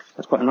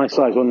that's quite a nice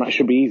size one. That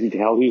should be easy to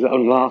help. Use that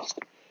on last.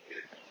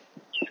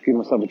 Just give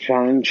myself a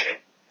challenge.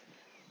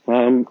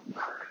 I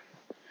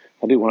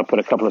do want to put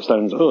a couple of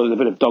stones. Oh, there's a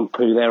bit of dog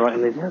poo there, right?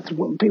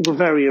 And people are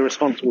very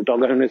irresponsible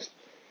dog owners.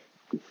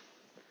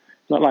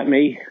 Not like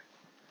me.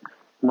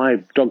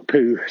 My dog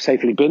poo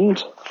safely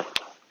binned.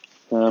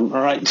 All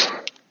right.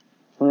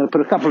 I'm going to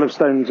put a couple of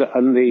stones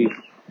on the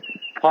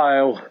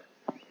pile.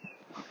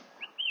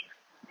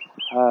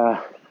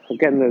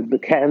 Again, the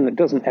cairn that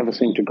doesn't ever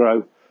seem to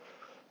grow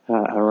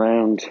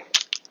around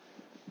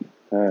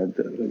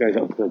that goes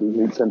up to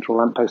the central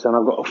lamppost, and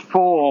I've got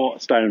 4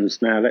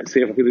 stones now. Let's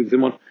see if I can lose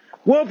them on.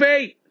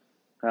 Wolfie!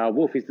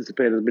 Wolfie's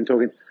disappeared. I've been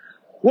talking.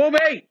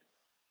 Wolfie!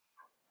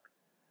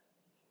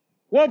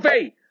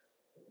 Wolfie!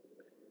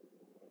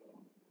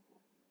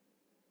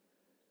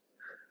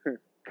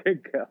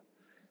 Good girl.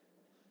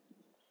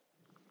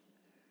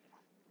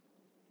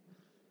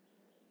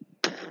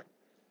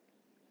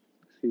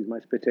 Excuse my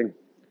spitting.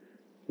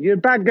 You're a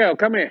bad girl.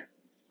 Come here.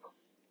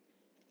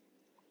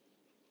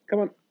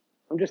 Come on.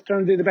 I'm just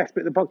trying to do the best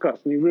bit of the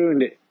podcast, and you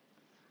ruined it.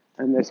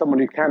 And there's someone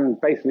who can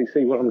basically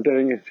see what I'm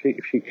doing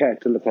if she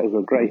cared to look over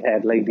a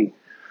grey-haired lady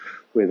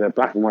with a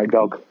black and white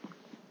dog.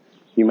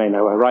 You may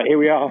know her. Right, here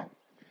we are.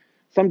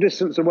 Some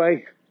distance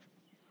away.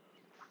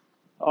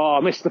 Oh, I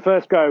missed the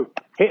first go.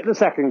 Hit the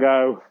second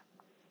go.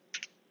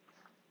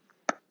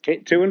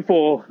 Hit 2 and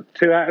 4.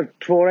 2 out of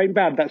 4 ain't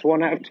bad. That's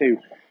 1 out of 2.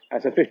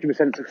 That's a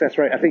 50% success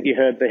rate. I think you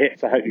heard the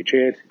hits. I hope you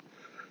cheered.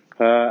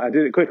 I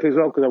did it quickly as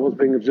well because I was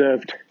being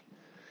observed.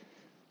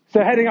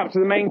 So heading up to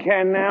the main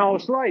cairn now.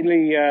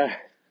 Slightly... a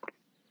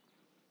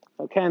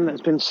cairn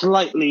that's been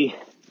slightly...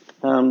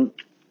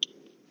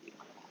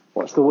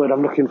 what's the word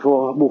I'm looking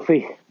for?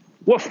 Wolfie.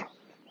 Woof!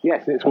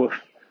 Yes, it's woof.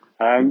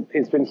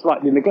 It's been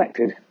slightly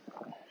neglected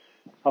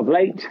of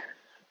late.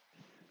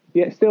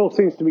 Yet still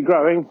seems to be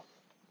growing.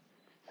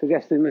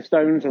 Suggesting the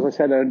stones, as I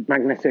said, are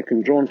magnetic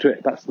and drawn to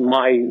it. That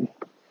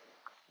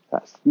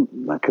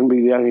can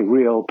be the only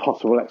real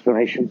possible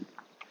explanation.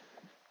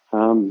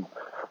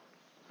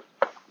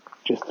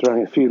 Just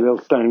throwing a few little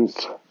stones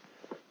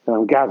that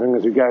I'm gathering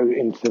as we go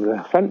into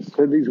the fence.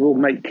 So these will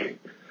make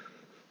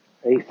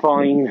a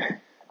fine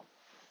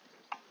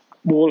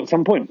wall at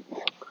some point.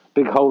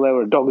 Big hole there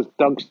where a dog's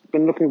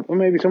been looking for.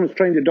 Maybe someone's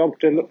trained a dog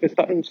to look for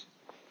stones.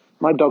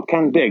 My dog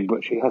can dig,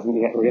 but she hasn't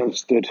yet really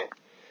understood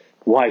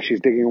why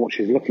she's digging and what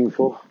she's looking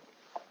for.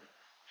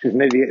 She's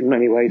an idiot in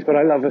many ways, but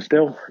I love her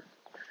still.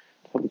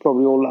 We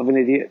probably all love an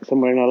idiot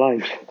somewhere in our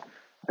lives.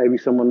 Maybe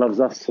someone loves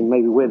us and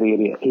maybe we're the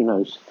idiot. Who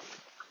knows?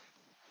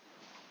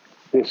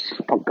 This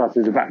podcast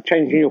is about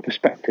changing your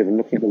perspective and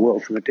looking at the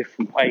world from a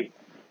different way.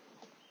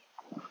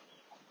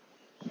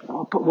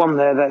 I'll put one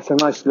there. That's a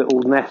nice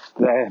little nest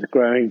there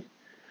growing.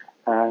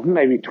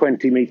 Maybe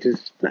 20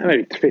 metres,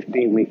 maybe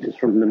 15 metres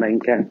from the main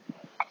cairn.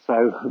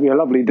 So it'll be a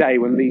lovely day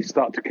when these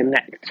start to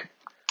connect.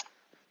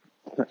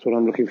 That's what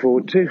I'm looking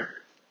forward to.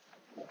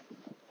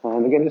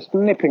 And again, just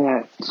nipping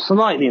out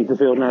slightly into the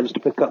field now just to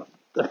pick up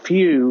a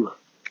few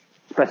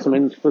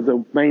specimens for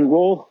the main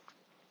wall.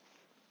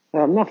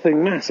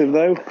 Nothing massive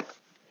though.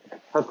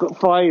 I've got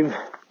 5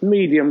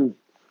 medium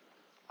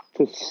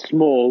to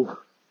small.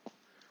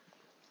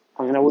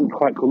 I mean, I wouldn't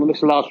quite call them.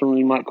 This last one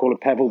you might call a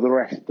pebble. The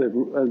rest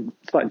are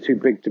slightly too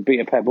big to be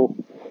a pebble.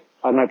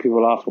 I know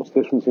people ask what's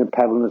the difference between a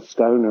pebble and a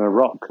stone and a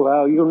rock.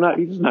 Well, you'll know.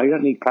 You just know. You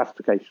don't need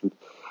classification.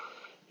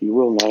 You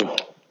will know.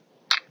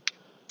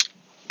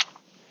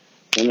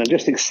 And I'm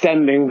just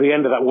extending the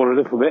end of that wall a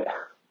little bit.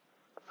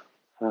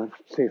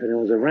 See if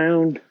anyone's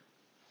around.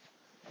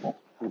 I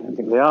don't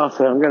think they are,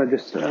 so I'm going to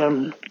just,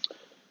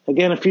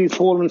 again, a few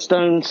fallen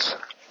stones.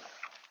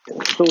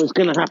 It's always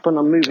going to happen.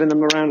 I'm moving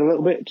them around a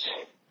little bit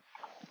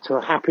to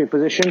a happier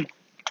position.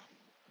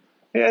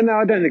 Yeah, no,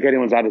 I don't think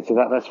anyone's added to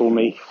that. That's all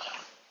me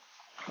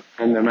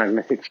and the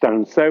magnetic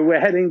stones. So we're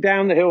heading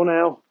down the hill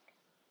now.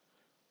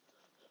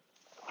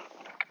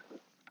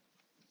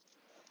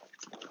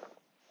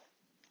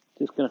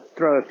 Just going to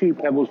throw a few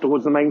pebbles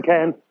towards the main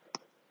cairn.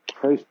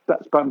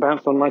 That's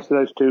bounced on nicely,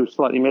 those two.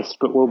 Slightly missed,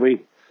 but will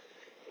be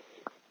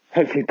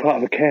hopefully part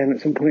of a cairn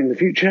at some point in the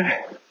future.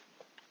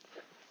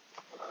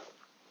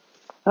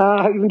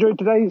 I hope you enjoyed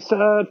today's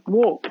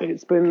walk.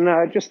 It's been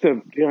just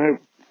a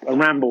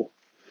ramble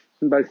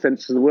in both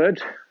senses of the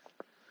word,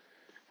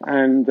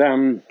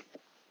 and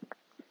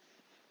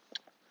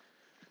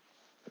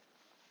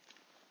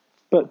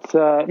but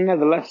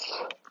nevertheless,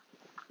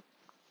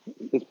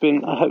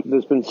 I hope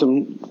there's been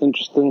some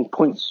interesting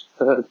points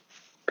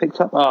picked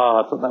up.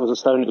 I thought that was a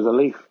stone. It was a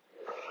leaf.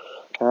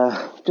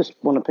 Just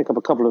want to pick up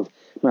a couple of.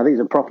 Now these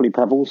are properly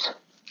pebbles,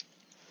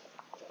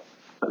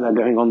 but they're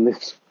going on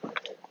this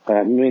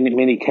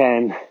mini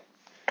cairn.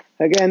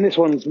 Again, this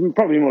one's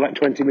probably more like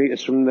 20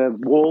 metres from the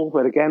wall,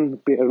 but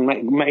again, it'll be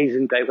an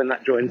amazing day when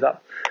that joins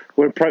up.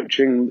 We're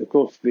approaching, of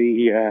course,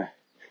 the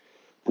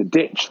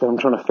ditch that I'm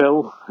trying to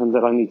fill, and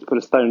that I need to put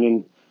a stone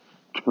in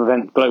to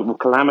prevent global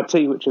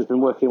calamity, which has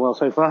been working well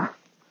so far.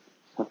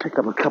 I'll pick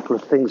up a couple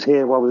of things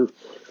here while we've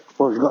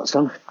got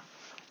some.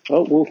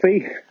 Oh,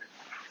 Wolfie,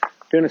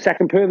 doing a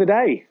second poo of the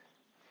day.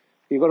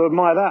 You've got to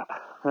admire that.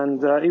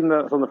 And even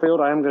though it's on the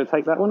field, I am going to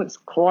take that one. It's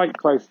quite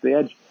close to the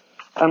edge.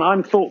 And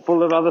I'm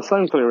thoughtful of other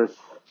stone clearers.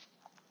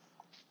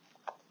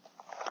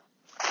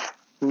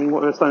 I mean,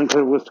 what if a stone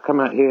clearer was to come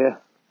out here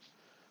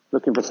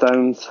looking for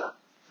stones,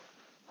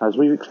 as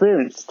we've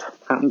experienced?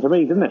 Happened to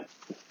me, didn't it?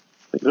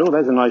 Oh,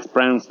 there's a nice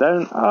brown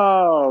stone.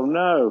 Oh,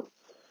 no.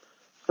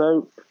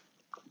 So,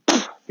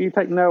 if you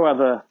take no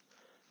other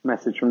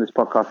message from this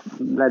podcast,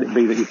 let it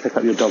be that you pick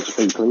up your dog's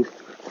food, please.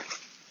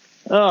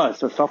 Oh,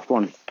 it's a soft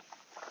one.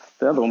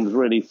 The other one was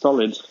really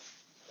solid.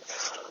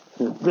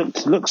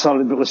 It looked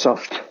solid, but was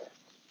soft.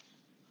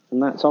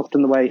 And that's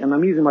often the way. And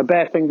I'm using my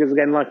bare fingers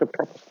again, like a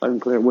proper stone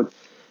clearer would,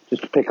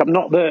 just to pick up,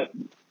 not the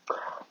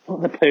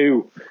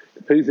poo.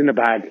 The poo's in the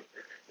bag.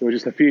 There were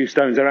just a few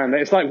stones around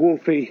there. It's like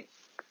Wolfie,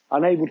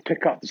 unable to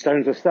pick up the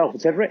stones herself.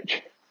 It said,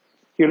 Rich,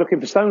 you're looking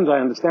for stones, I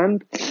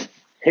understand.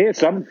 Here's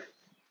some.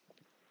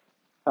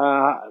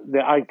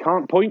 I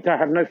can't point. I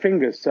have no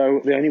fingers.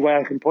 So the only way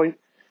I can point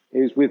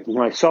is with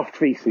my soft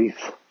feces.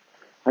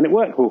 And it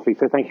worked, Wolfie,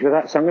 so thank you for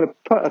that. So I'm going to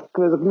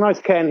there's a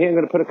nice cairn here. I'm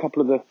going to put a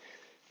couple of the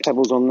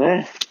pebbles on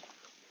there.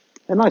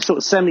 A nice sort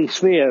of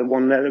semi-sphere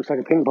one there. Looks like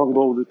a ping pong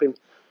ball that's been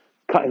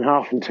cut in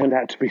half and turned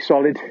out to be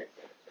solid.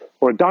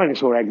 Or a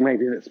dinosaur egg,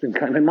 maybe, that's been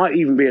cut. It might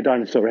even be a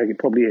dinosaur egg. It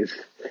probably is.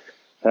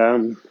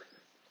 And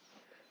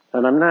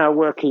I'm now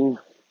working.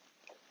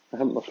 I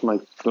haven't lost my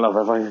glove,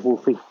 have I,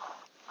 Wolfie?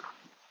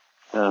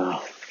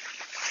 That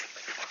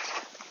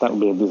would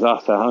be a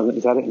disaster.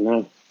 Is that it?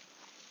 No.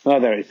 Oh,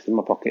 there it is in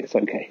my pocket. It's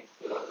okay.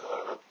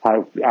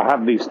 I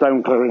have these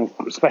stone clearing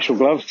special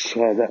gloves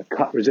that are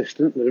cut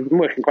resistant. They've been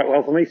working quite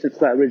well for me since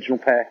that original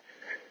pair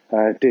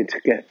did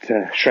get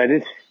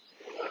shredded.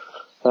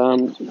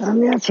 And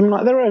yeah,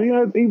 there are,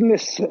 even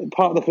this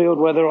part of the field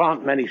where there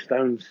aren't many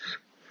stones,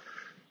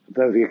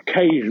 though the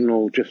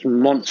occasional just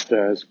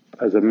monster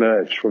has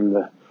emerged from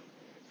the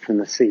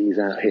seas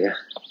out here.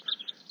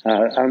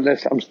 And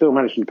I'm still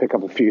managing to pick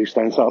up a few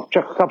stones, so I'll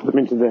chuck a couple of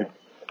them into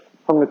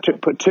I'm going to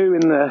put two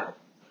in the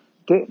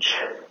ditch,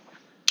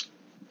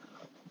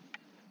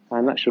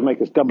 and that should make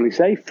us doubly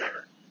safe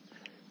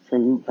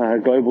from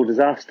global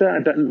disaster.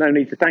 No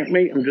need to thank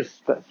me.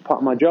 That's part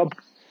of my job.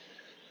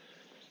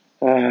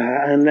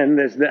 And then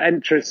there's the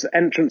entrance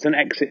and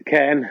exit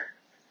cairn.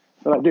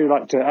 But I do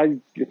like I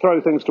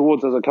throw things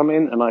towards as I come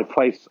in, and I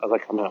place as I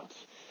come out.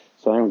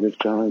 So I'm going to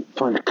try and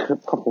find a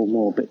couple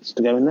more bits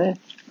to go in there.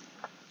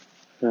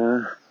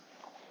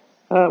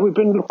 We've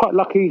been quite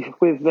lucky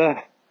with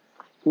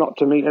not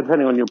to meet,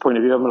 depending on your point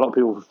of view. A lot of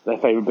people, their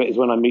favourite bit is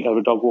when I meet other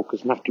dog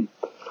walkers and have to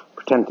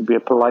pretend to be a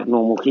polite,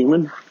 normal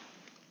human.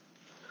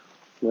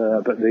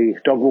 But the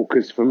dog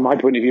walkers, from my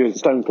point of view as a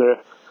stone clearer,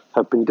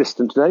 have been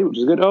distant today, which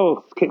is good.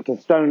 Oh, kicked a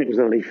stone, it was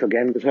a leaf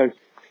again. So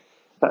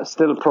that's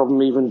still a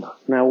problem even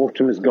now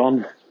autumn is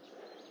gone.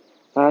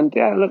 And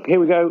yeah, look, here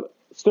we go.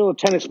 Still a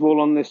tennis ball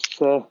on this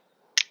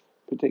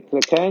particular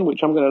cairn,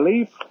 which I'm going to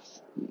leave.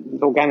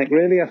 It's organic,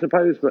 really, I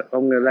suppose, but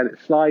I'm going to let it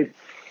slide.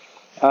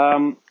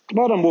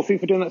 Well done, Wolfie,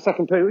 for doing that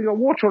second poo. You've got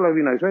water all over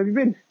your nose. Where have you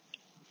been?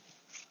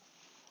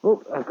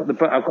 Oh, I've got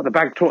the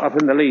bag caught up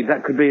in the lead.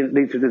 That could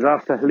lead to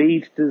disaster.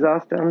 Lead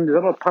disaster. There's a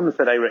lot of puns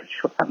today, Rich.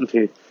 What's happened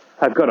to you?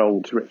 I've got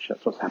old, Rich.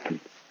 That's what's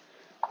happened.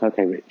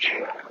 Okay, Rich.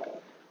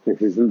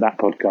 This isn't that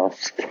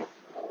podcast.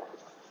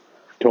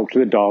 Talk to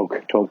the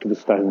dog. Talk to the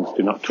stones.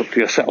 Do not talk to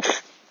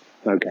yourself.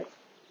 Okay.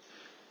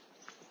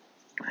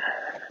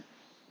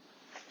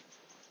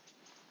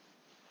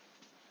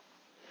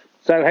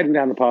 So heading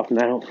down the path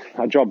now.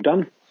 Our job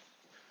done.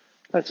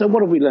 So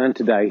what have we learned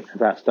today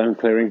about stone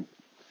clearing?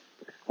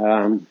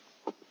 I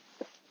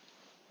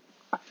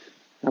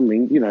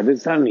mean,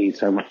 there's only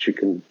so much you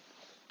can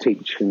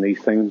teach in these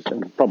things,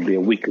 and probably a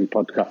weekly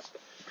podcast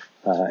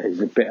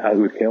is a bit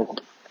overkill.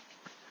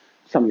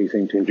 Some of you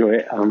seem to enjoy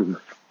it.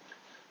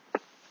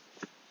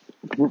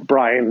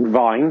 Brian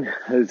Vine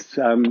has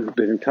been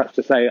in touch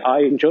to say,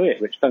 I enjoy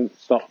it, which don't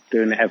stop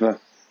doing it ever.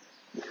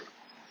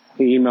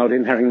 He emailed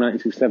in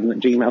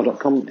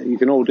herring927@gmail.com. You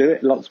can all do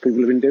it. Lots of people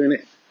have been doing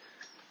it.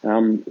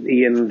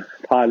 Ian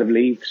Pile of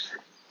Leaves,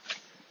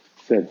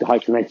 the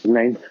hyphenated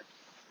name.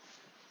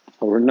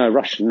 Or no,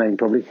 Russian name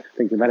probably,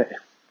 thinking about it.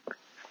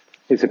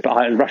 It's a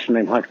Russian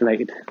name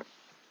hyphenated.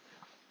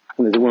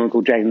 And there's a woman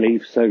called Jane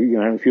Leave, so,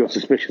 if you're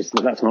suspicious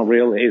that that's not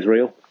real, it is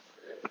real.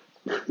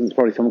 There's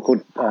probably someone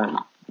called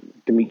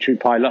Dmitry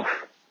Pylov.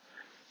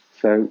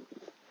 So,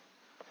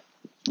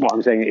 what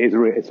I'm saying is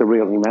it's a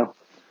real email.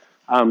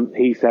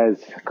 He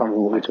says, I can't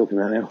remember what we're talking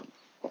about now.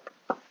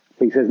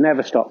 He says,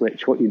 never stop,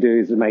 Rich. What you do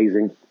is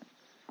amazing.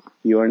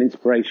 You are an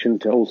inspiration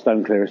to all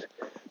stone clearers.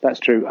 That's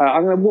true.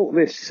 I'm going to walk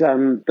this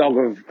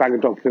bag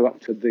of dog poo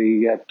up to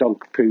the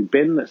dog poo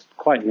bin that's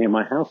quite near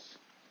my house.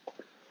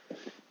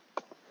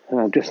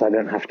 Just so I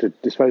don't have to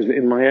dispose of it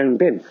in my own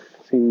bin.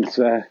 Seems,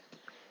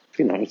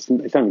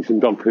 it's only some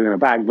dog poo in a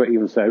bag, but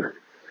even so,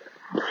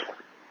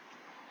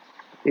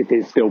 it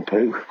is still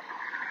poo. 2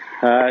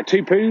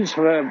 poos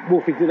for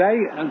Wolfie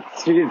today, and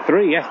she did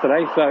 3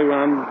 yesterday,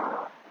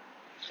 so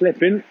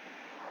slipping.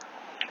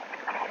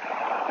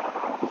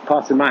 Just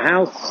passing my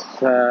house,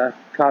 car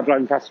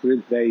driving past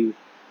with a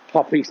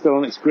poppy still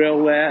on its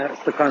grill there.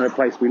 That's the kind of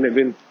place we live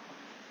in.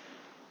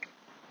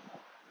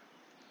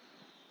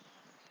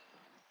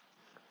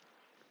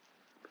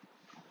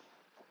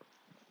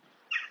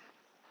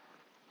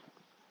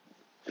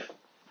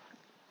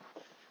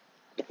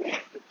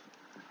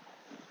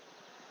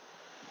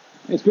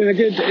 It's been a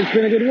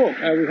good walk.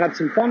 We've had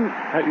some fun.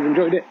 Hope you've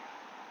enjoyed it.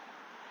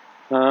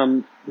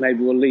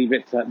 Maybe we'll leave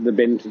it at the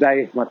bin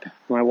today.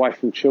 My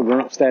wife and children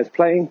are upstairs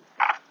playing.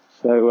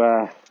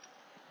 So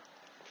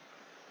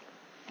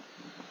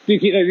do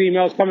keep those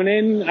emails coming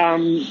in.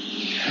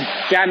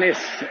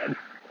 Janice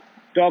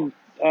dog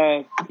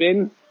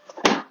bin.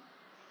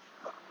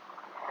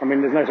 I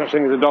mean, there's no such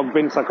thing as a dog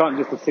bin, so I can't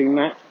just assume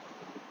that.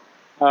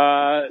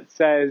 It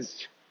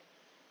says,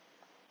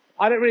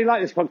 I don't really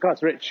like this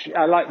podcast, Rich.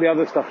 I like the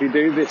other stuff you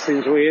do. This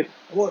seems weird.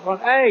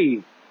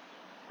 Hey,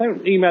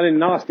 don't email in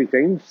nasty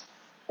things.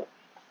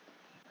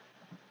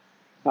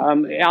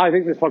 I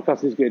think this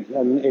podcast is good,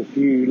 and if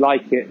you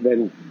like it,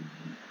 then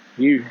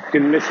you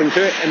can listen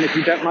to it, and if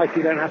you don't like it,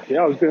 you don't have to.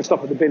 I was going to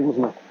stop at the bin,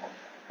 wasn't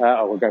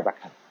I? We'll go back.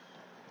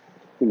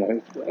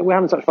 We're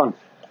having such fun.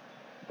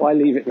 Why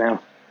leave it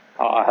now?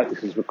 I hope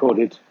this is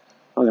recorded.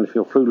 I'm going to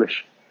feel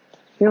foolish.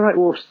 You're right,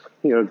 Wolf.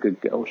 You're a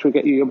good girl. Shall we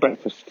get you your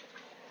breakfast?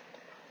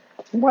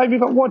 Why have you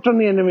got watch on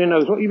the end of your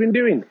nose? What have you been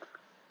doing?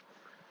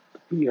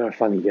 You're a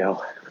funny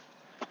girl.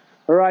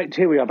 All right,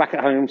 here we are back at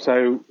home.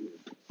 So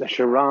the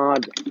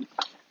charade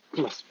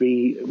must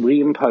be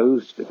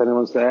reimposed if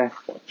anyone's there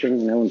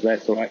watching. No one's there,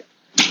 it's all right.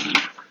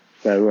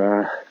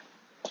 So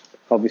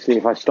obviously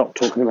if I stop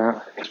talking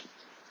about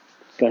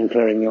stone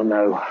clearing, you'll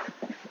know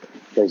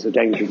there's a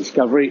danger of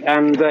discovery.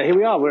 And here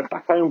we are, we're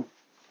back home.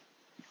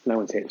 No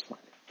one's here, it's fine.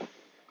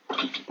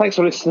 Thanks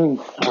for listening.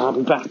 I'll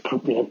be back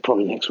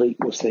probably next week,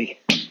 we'll see.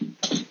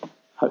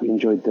 Hope you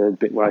enjoyed the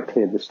bit where I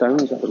cleared the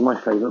stones. That was my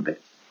favourite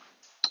bit.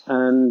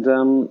 And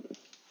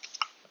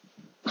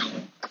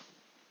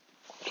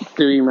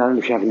do email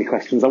if you have any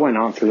questions. I won't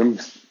answer them.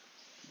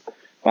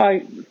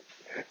 Bye.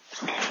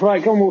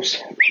 Right, go on,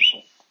 Wolves.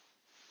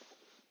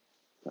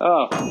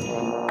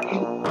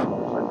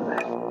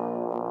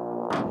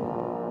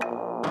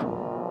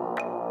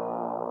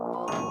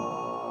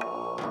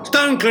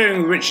 Stone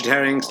Clearing with Richard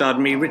Herring starred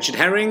me, Richard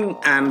Herring,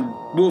 and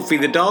Wolfie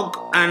the dog,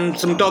 and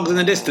some dogs in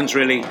the distance,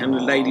 really, and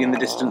a lady in the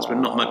distance, but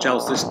not much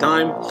else this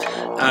time.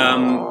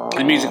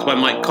 The music's by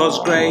Mike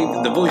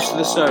Cosgrave. The voice of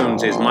the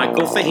Stones is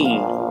Michael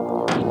Faheen.